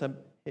seated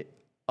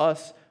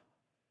us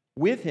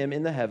with him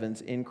in the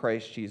heavens in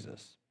Christ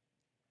Jesus.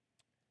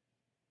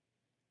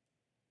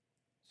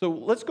 So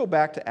let's go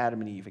back to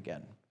Adam and Eve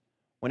again.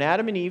 When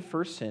Adam and Eve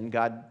first sinned,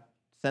 God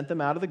sent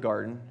them out of the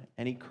garden,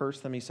 and he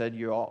cursed them. He said,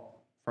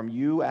 from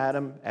you,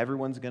 Adam,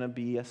 everyone's going to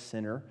be a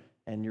sinner,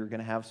 and you're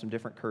going to have some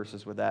different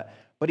curses with that.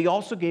 But he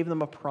also gave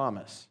them a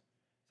promise.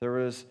 There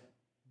was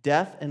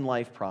death and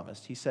life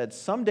promised. He said,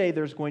 someday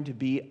there's going to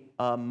be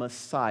a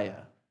Messiah.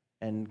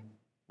 And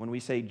when we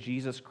say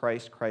Jesus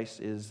Christ,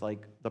 Christ is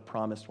like the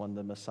promised one,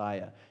 the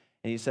Messiah.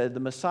 And he said, the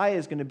Messiah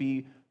is going to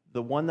be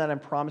the one that I'm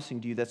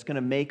promising to you that's going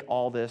to make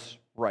all this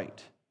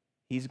right.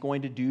 He's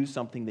going to do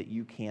something that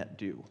you can't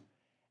do.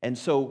 And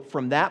so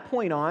from that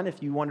point on,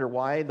 if you wonder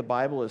why the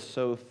Bible is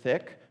so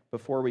thick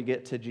before we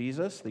get to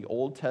Jesus, the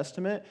Old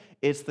Testament,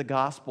 it's the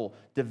gospel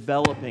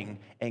developing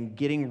and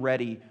getting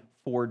ready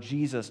for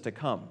Jesus to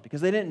come. Because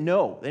they didn't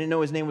know. They didn't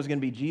know his name was going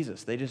to be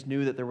Jesus. They just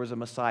knew that there was a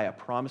Messiah, a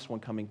promised one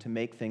coming to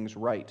make things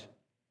right.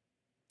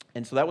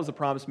 And so that was the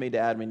promise made to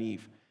Adam and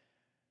Eve.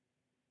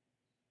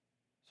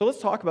 So let's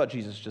talk about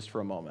Jesus just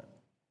for a moment.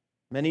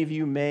 Many of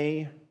you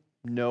may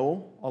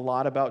know a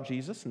lot about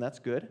Jesus, and that's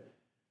good.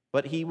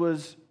 But he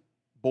was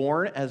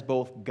born as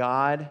both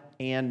God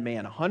and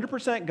man.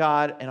 100%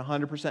 God and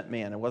 100%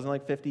 man. It wasn't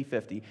like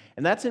 50-50.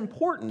 And that's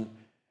important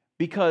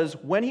because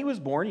when he was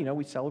born,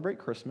 we celebrate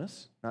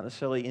Christmas, not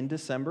necessarily in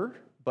December,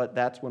 but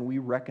that's when we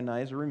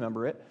recognize or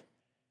remember it.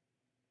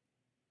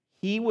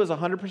 He was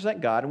 100%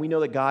 God, and we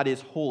know that God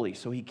is holy,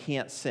 so he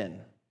can't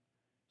sin.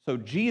 So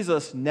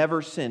Jesus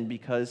never sinned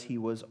because he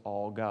was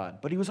all God,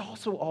 but he was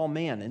also all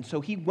man. And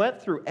so he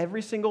went through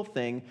every single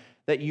thing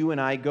that you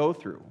and I go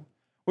through,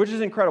 which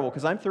is incredible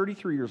because I'm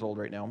 33 years old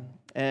right now,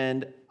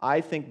 and I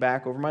think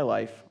back over my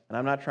life, and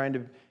I'm not trying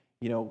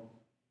to,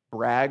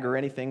 brag or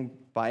anything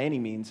by any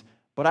means,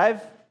 but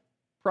I've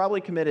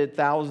probably committed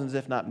thousands,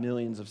 if not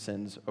millions of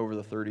sins over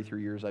the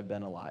 33 years I've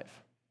been alive.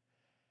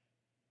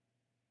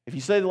 If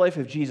you study the life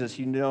of Jesus,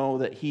 you know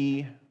that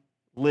he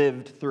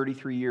lived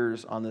 33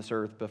 years on this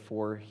earth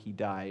before he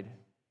died,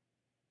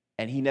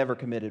 and he never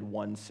committed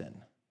one sin.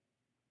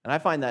 And I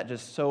find that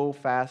just so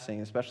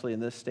fascinating, especially in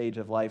this stage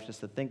of life,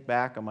 just to think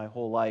back on my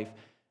whole life,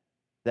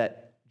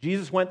 that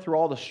Jesus went through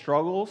all the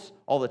struggles,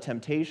 all the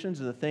temptations,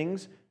 and the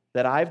things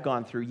that I've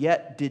gone through,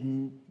 yet did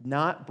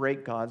not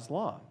break God's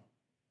law.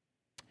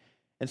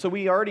 And so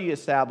we already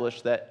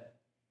established that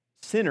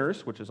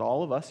sinners, which is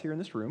all of us here in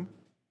this room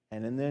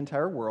and in the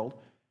entire world,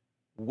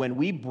 when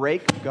we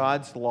break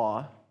God's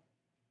law,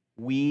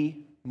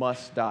 we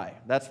must die.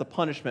 That's the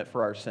punishment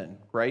for our sin,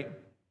 right?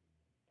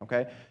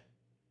 Okay?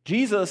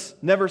 Jesus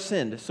never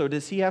sinned, so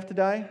does he have to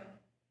die?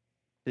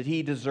 Did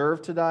he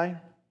deserve to die?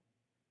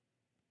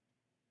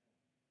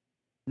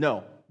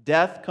 No.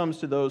 Death comes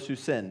to those who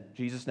sin.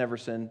 Jesus never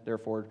sinned,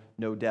 therefore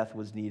no death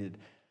was needed.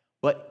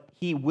 But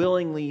he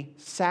willingly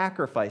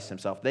sacrificed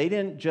himself. They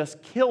didn't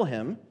just kill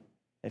him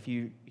if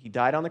he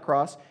died on the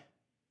cross,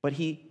 but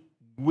he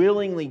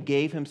willingly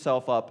gave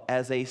himself up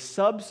as a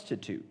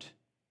substitute.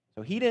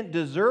 So he didn't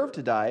deserve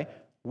to die.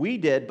 We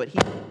did, but he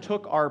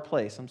took our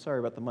place. I'm sorry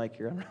about the mic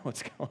here. I don't know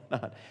what's going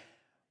on.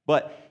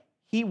 But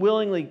he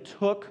willingly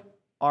took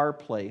our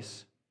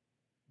place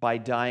by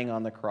dying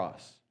on the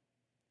cross.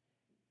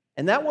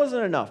 And that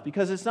wasn't enough,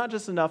 because it's not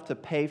just enough to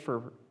pay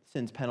for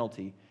sin's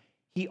penalty.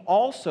 He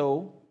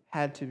also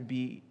had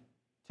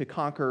to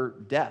conquer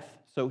death.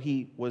 So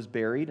he was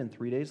buried, and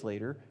 3 days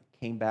later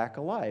came back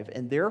alive,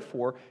 and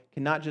therefore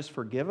can not just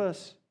forgive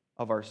us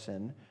of our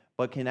sin,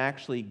 but can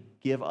actually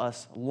give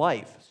us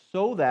life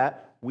so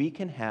that we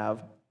can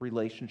have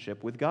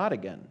relationship with God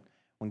again.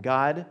 When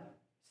God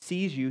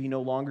sees you, he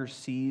no longer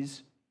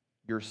sees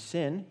your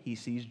sin, he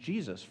sees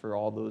Jesus for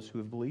all those who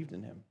have believed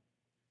in him.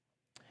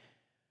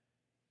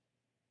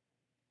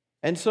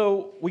 And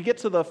so we get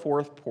to the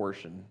fourth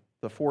portion,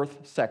 the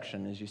fourth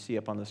section, as you see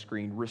up on the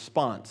screen,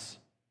 response.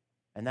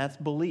 And that's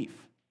belief.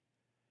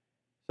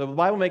 So the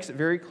Bible makes it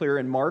very clear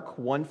in Mark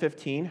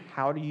 1:15,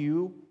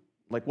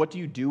 what do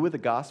you do with the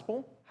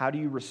gospel? How do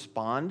you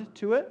respond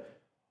to it?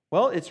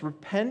 Well, it's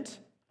repent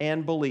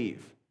and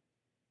believe.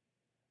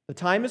 The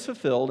time is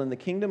fulfilled and the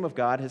kingdom of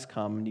God has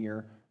come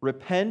near.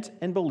 Repent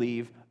and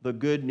believe the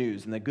good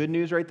news. And the good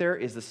news right there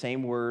is the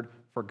same word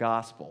for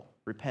gospel.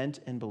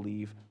 Repent and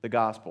believe the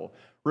gospel.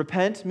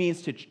 Repent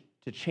means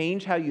to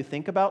change how you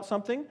think about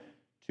something.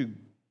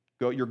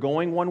 You're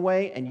going one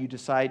way and you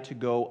decide to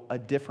go a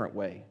different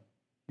way.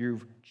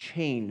 You've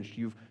changed.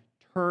 You've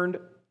turned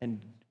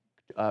and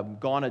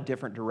gone a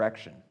different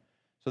direction.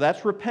 So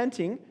that's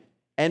repenting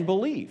and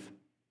believe.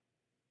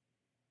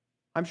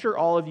 I'm sure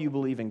all of you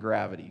believe in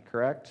gravity,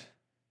 correct?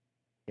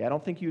 Yeah, I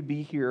don't think you'd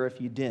be here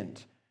if you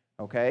didn't,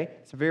 okay?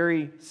 It's a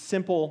very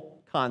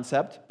simple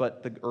concept,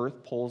 but the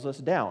earth pulls us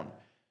down.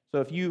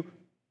 So if you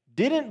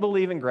didn't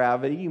believe in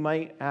gravity, you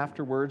might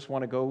afterwards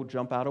want to go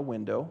jump out a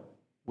window,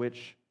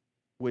 which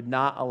would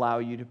not allow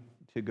you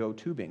to go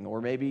tubing.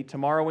 Or maybe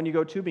tomorrow when you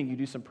go tubing, you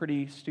do some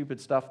pretty stupid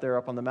stuff there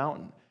up on the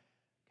mountain.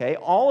 Okay,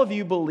 all of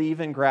you believe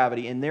in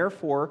gravity, and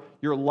therefore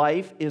your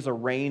life is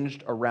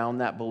arranged around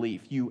that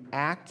belief. You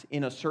act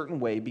in a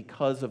certain way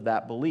because of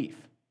that belief.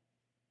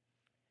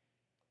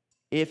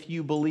 If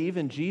you believe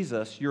in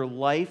Jesus, your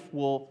life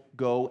will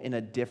go in a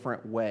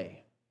different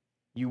way.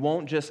 You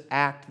won't just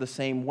act the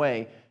same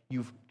way.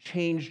 You've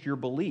changed your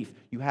belief.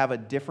 You have a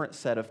different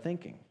set of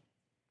thinking.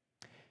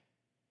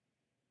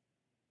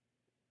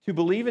 To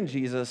believe in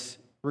Jesus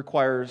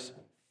requires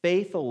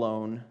faith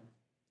alone,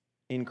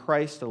 in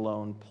Christ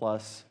alone,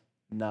 plus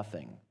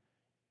nothing.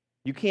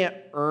 You can't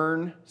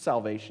earn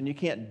salvation. You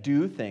can't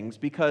do things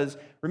because,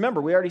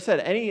 remember, we already said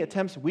any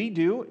attempts we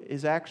do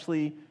is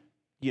actually,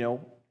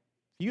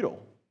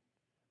 futile.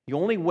 The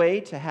only way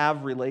to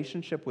have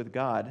relationship with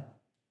God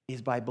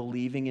is by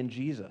believing in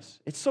Jesus.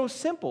 It's so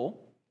simple,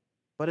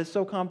 but it's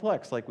so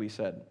complex, like we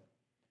said.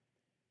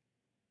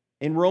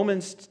 In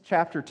Romans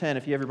chapter 10,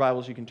 if you have your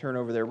Bibles, you can turn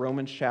over there.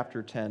 Romans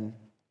chapter 10.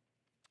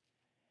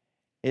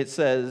 It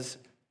says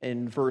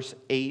in verse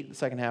 8, the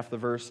second half of the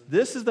verse,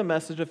 "This is the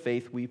message of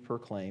faith we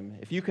proclaim.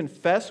 If you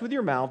confess with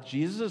your mouth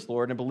Jesus is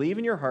Lord and believe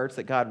in your hearts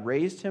that God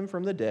raised him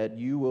from the dead,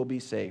 you will be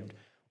saved.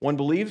 One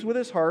believes with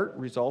his heart,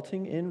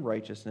 resulting in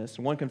righteousness,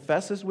 and one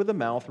confesses with the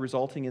mouth,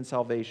 resulting in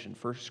salvation.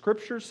 For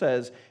Scripture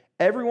says,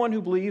 everyone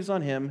who believes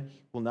on him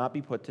will not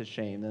be put to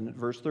shame." Then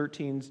verse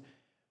 13,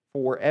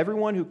 "For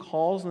everyone who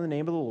calls on the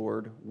name of the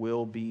Lord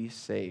will be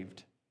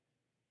saved."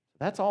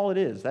 That's all it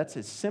is. That's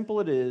as simple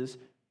it is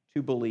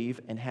to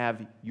believe and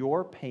have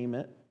your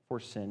payment for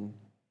sin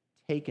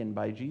taken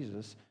by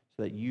Jesus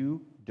so that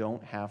you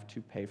don't have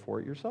to pay for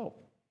it yourself.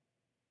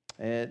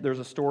 And there's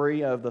a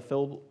story of the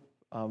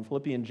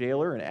Philippian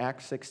jailer in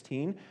Acts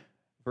 16,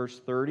 verse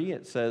 30.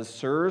 It says,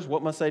 "Sirs,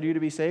 what must I do to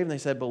be saved?" And they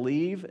said,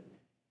 "Believe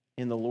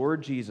in the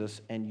Lord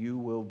Jesus and you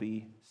will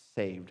be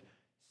saved."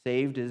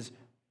 Saved is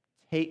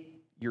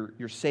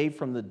you're saved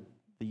from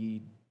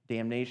the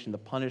damnation, the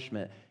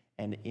punishment,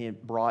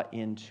 and brought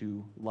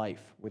into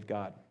life with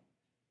God.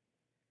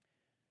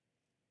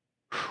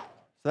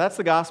 So that's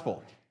the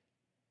gospel.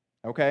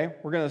 Okay?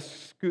 We're going to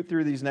scoot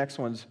through these next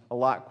ones a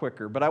lot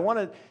quicker. But I want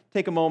to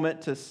take a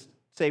moment to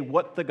say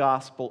what the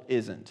gospel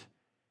isn't.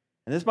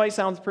 And this might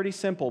sound pretty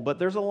simple, but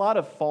there's a lot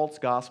of false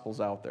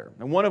gospels out there.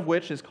 And one of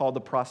which is called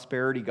the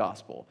prosperity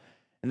gospel.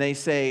 And they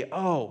say,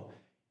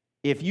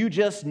 if you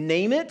just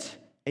name it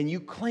and you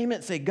claim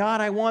it, say,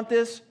 "God, I want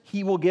this,"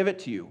 he will give it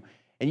to you.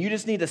 And you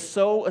just need to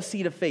sow a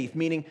seed of faith,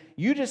 meaning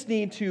you just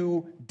need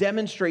to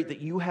demonstrate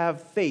that you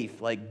have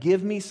faith, like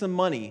give me some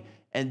money,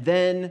 and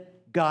then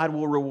God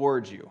will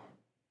reward you.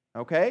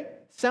 Okay?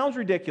 Sounds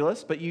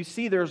ridiculous, but you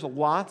see there's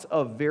lots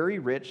of very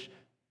rich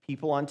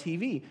people on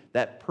TV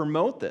that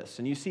promote this.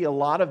 And you see a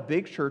lot of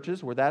big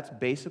churches where that's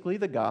basically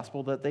the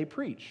gospel that they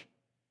preach.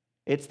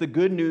 It's the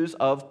good news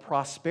of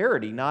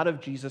prosperity, not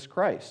of Jesus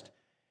Christ.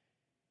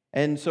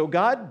 And so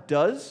God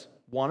does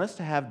want us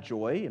to have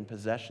joy and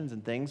possessions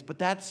and things,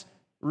 but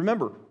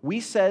remember,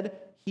 we said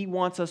he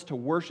wants us to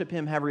worship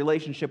him, have a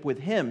relationship with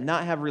him,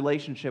 not have a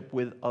relationship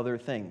with other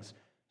things.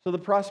 So the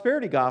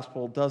prosperity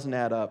gospel doesn't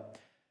add up.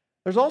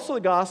 There's also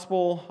the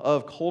gospel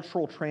of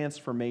cultural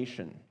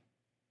transformation.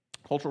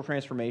 Cultural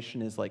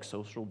transformation is like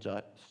social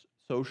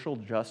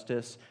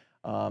justice,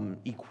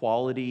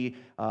 equality,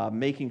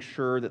 making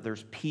sure that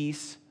there's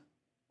peace,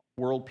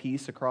 world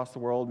peace across the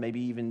world,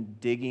 maybe even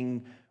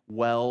digging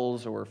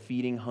wells or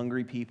feeding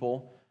hungry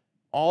people.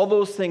 All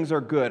those things are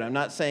good. I'm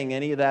not saying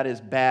any of that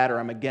is bad or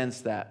I'm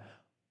against that.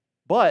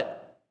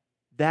 But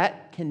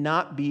that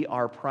cannot be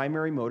our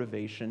primary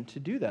motivation to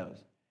do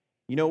those.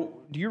 Do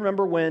you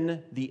remember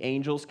when the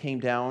angels came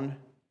down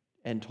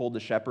and told the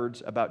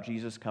shepherds about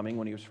Jesus coming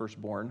when he was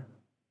first born?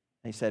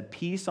 They said,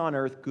 "Peace on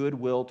earth,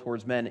 goodwill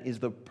towards men," is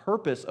the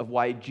purpose of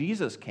why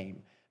Jesus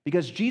came.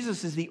 Because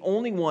Jesus is the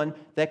only one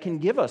that can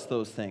give us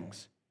those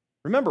things.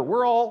 Remember,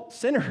 we're all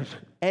sinners.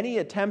 Any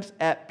attempts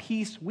at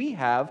peace we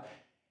have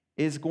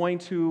is going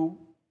to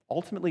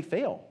ultimately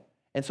fail.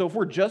 And so if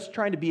we're just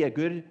trying to be a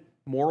good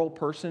moral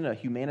person, a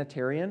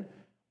humanitarian,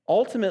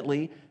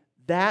 ultimately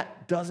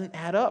that doesn't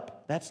add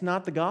up. That's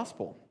not the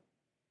gospel.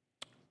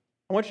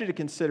 I want you to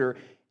consider,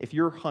 if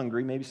you're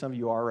hungry, maybe some of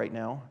you are right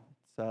now,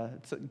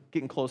 it's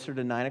getting closer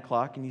to 9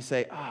 o'clock, and you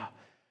say,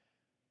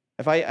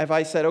 if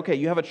I said, okay,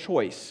 you have a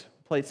choice.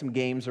 Played some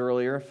games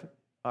earlier.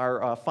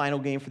 Our final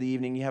game for the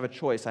evening, you have a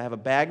choice. I have a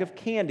bag of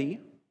candy,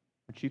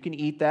 which you can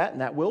eat that,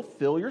 and that will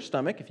fill your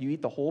stomach. If you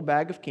eat the whole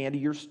bag of candy,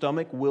 your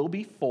stomach will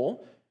be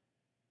full.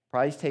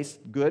 Probably tastes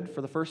good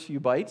for the first few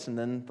bites, and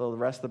then the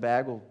rest of the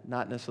bag will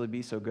not necessarily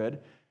be so good.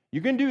 You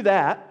can do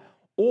that,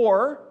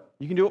 or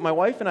you can do what my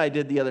wife and I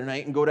did the other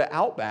night and go to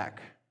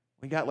Outback.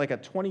 We got like a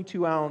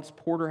 22-ounce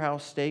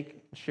porterhouse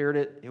steak, shared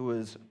it. It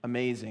was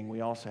amazing.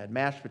 We also had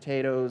mashed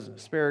potatoes,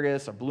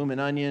 asparagus, a bloomin'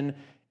 onion.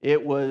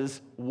 It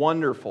was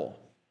wonderful.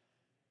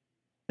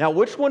 Now,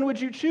 which one would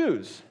you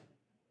choose?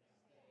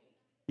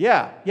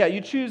 Yeah,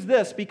 you choose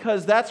this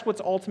because that's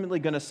what's ultimately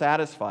going to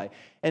satisfy.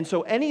 And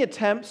so any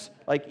attempts,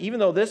 like even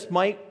though this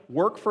might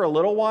work for a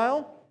little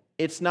while,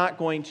 it's not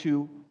going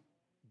to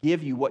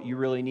give you what you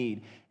really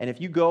need. And if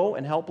you go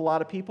and help a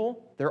lot of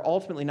people, they're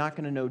ultimately not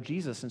going to know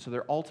Jesus, and so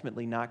they're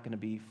ultimately not going to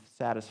be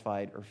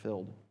satisfied or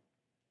filled.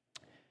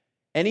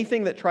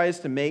 Anything that tries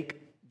to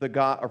make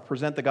or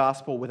present the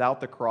gospel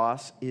without the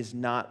cross is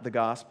not the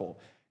gospel.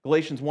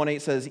 Galatians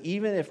 1:8 says,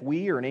 "Even if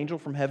we or an angel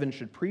from heaven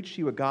should preach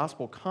to you a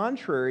gospel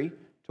contrary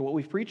to what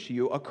we've preached to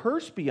you, a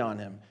curse be on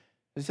him.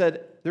 He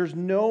said, there's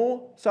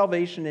no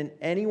salvation in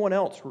anyone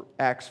else,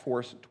 Acts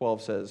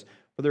 4:12 says,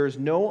 for there is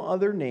no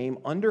other name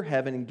under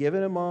heaven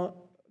given among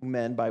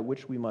men by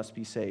which we must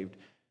be saved.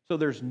 So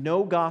there's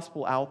no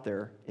gospel out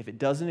there if it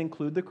doesn't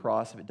include the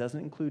cross, if it doesn't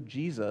include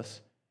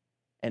Jesus,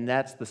 and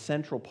that's the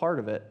central part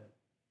of it,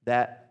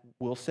 that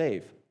will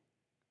save.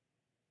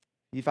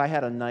 If I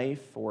had a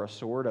knife or a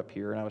sword up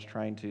here and I was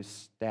trying to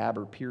stab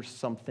or pierce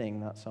something,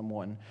 not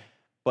someone,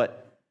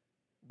 but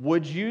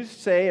would you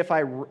say if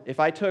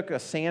I took a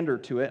sander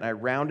to it and I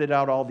rounded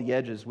out all the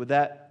edges, would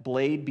that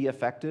blade be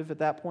effective at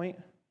that point?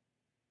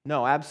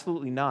 No,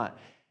 absolutely not.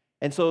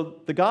 And so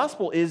the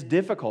gospel is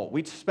difficult.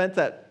 We spent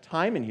that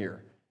time in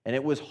here, and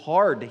it was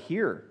hard to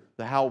hear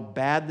how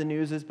bad the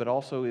news is, but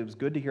also it was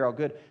good to hear how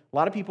good. A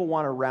lot of people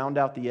want to round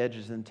out the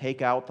edges and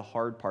take out the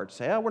hard parts.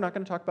 Say, we're not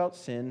going to talk about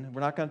sin.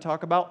 We're not going to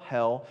talk about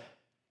hell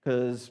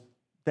because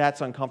that's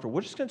uncomfortable.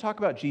 We're just going to talk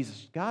about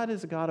Jesus. God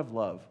is a God of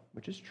love,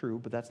 which is true,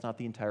 but that's not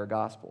the entire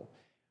gospel.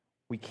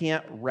 We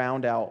can't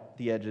round out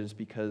the edges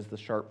because the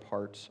sharp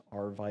parts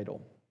are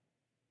vital.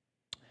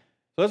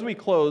 So as we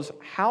close,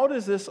 how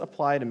does this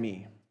apply to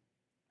me?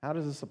 How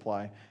does this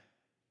apply?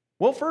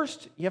 Well,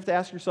 first, you have to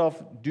ask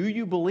yourself, do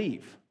you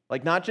believe?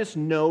 Like, not just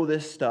know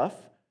this stuff,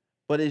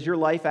 but is your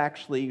life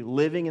actually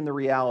living in the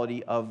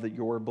reality of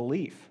your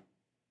belief?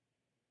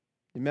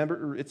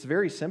 Remember, it's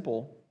very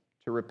simple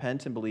to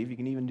repent and believe. You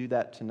can even do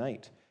that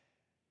tonight.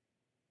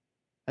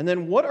 And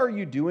then what are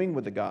you doing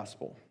with the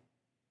gospel?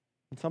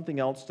 And something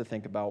else to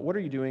think about. What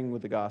are you doing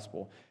with the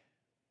gospel?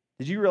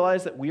 Did you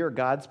realize that we are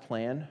God's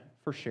plan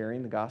for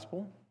sharing the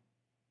gospel?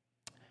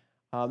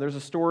 There's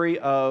a story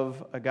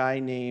of a guy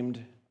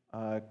named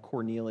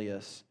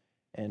Cornelius,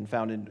 and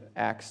found in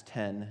Acts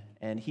 10.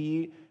 And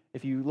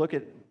if you look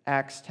at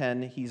Acts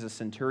 10, he's a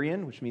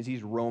centurion, which means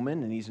he's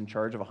Roman, and he's in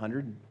charge of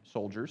 100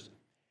 soldiers.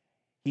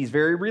 He's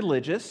very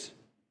religious.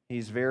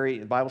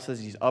 The Bible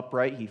says he's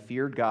upright, he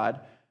feared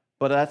God,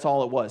 but that's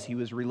all it was. He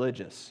was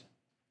religious.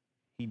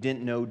 He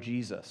didn't know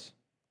Jesus.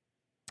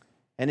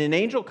 And an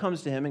angel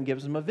comes to him and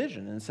gives him a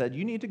vision and said,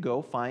 you need to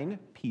go find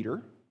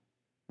Peter.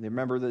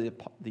 Remember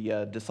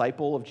the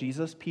disciple of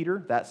Jesus,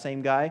 Peter, that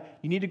same guy?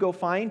 You need to go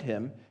find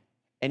him,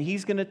 and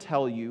he's going to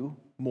tell you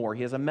more.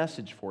 He has a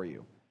message for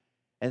you.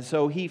 And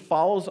so he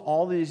follows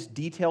all these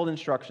detailed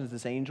instructions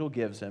this angel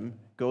gives him,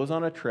 goes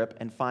on a trip,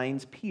 and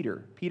finds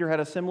Peter. Peter had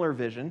a similar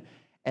vision,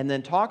 and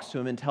then talks to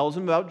him and tells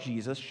him about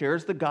Jesus,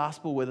 shares the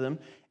gospel with him,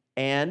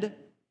 and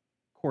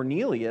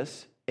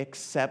Cornelius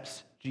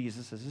accepts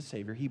Jesus as his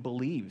Savior. He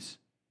believes.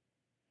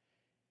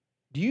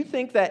 Do you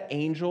think that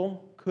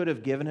angel could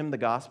have given him the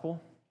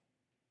gospel?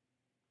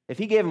 If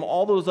he gave him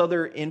all those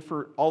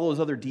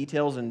other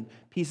details and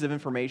pieces of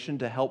information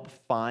to help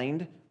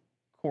find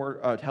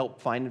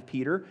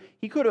Peter,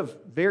 he could have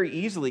very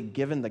easily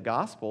given the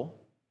gospel.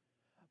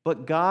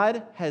 But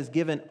God has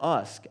given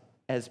us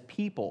as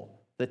people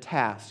the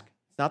task.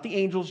 It's not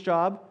the angel's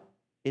job,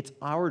 it's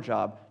our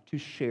job to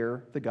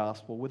share the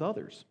gospel with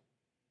others.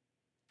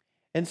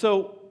 And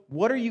so,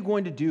 what are you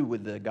going to do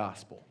with the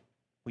gospel?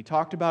 We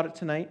talked about it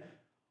tonight.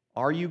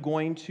 Are you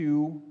going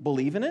to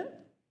believe in it?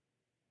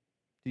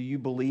 Do you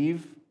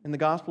believe in the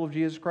gospel of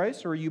Jesus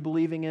Christ, or are you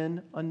believing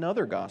in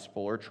another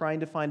gospel, or trying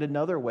to find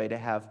another way to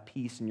have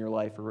peace in your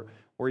life,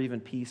 or even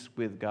peace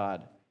with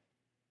God?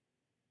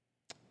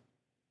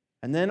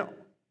 And then,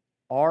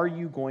 are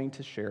you going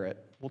to share it?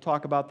 We'll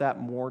talk about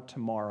that more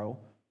tomorrow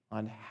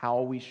on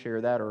how we share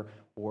that,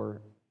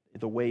 or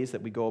the ways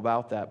that we go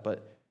about that.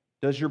 But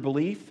does your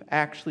belief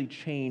actually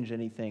change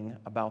anything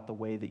about the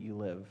way that you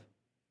live?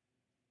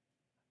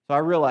 So I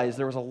realized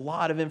there was a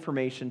lot of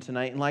information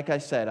tonight, and like I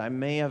said, I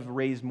may have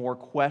raised more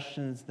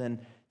questions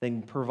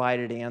than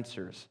provided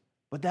answers,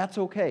 but that's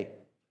okay.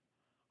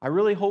 I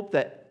really hope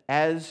that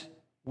as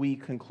we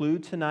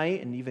conclude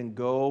tonight and even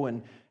go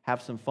and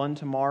have some fun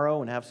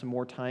tomorrow and have some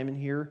more time in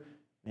here,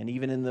 and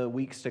even in the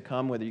weeks to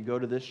come, whether you go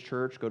to this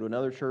church, go to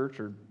another church,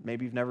 or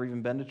maybe you've never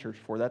even been to church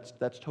before,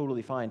 that's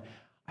totally fine.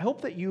 I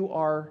hope that you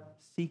are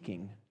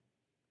seeking,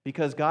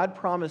 because God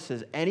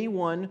promises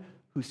anyone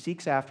who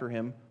seeks after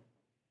him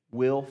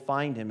will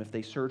find him if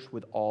they search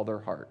with all their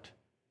heart.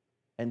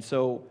 And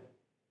so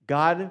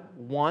God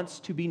wants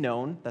to be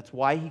known. That's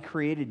why he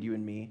created you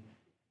and me.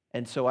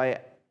 And so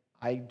I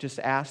just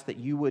ask that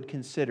you would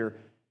consider,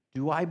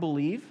 do I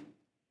believe?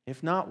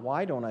 If not,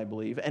 why don't I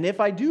believe? And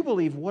if I do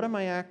believe, what am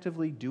I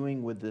actively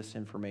doing with this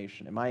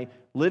information? Am I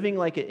living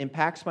like it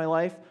impacts my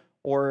life,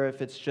 or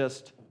if it's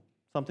just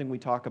something we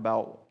talk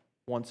about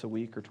once a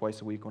week or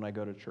twice a week when I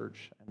go to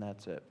church, and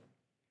that's it?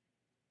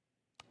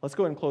 Let's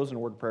go ahead and close in a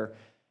word of prayer.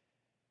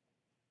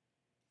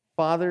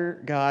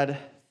 Father God,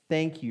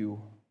 thank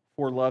you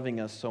for loving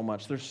us so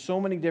much. There's so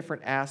many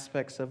different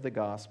aspects of the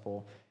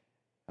gospel,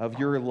 of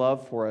your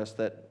love for us,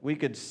 that we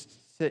could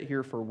sit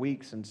here for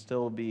weeks and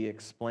still be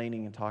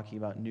explaining and talking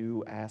about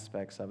new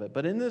aspects of it.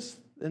 But in this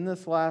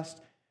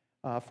last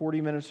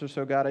 40 minutes or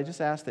so, God, I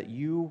just ask that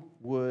you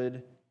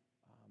would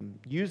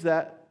use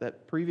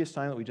that previous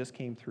time that we just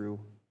came through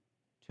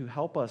to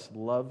help us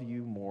love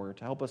you more,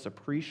 to help us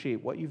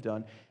appreciate what you've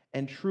done,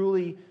 and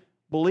truly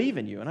believe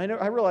in you. And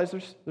I realize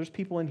there's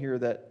people in here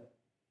that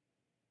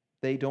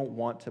they don't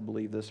want to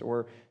believe this,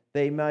 or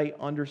they might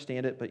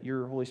understand it, but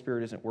your Holy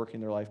Spirit isn't working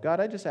in their life. God,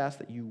 I just ask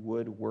that you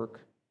would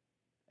work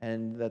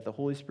and that the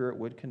Holy Spirit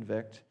would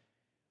convict,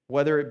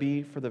 whether it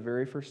be for the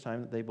very first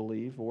time that they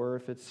believe or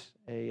if it's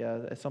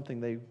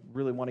something they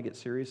really want to get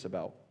serious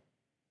about.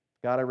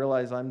 God, I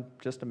realize I'm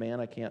just a man.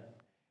 I can't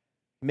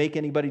make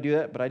anybody do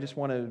that, but I just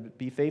want to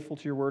be faithful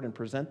to your word and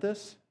present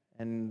this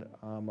and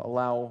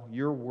allow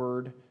your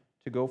word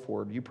to go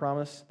forward. You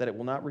promise that it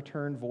will not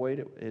return void.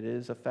 It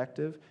is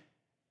effective.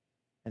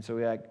 And so,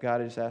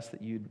 God, I just ask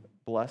that you'd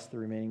bless the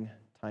remaining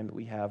time that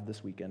we have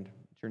this weekend. In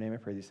your name I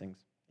pray these things.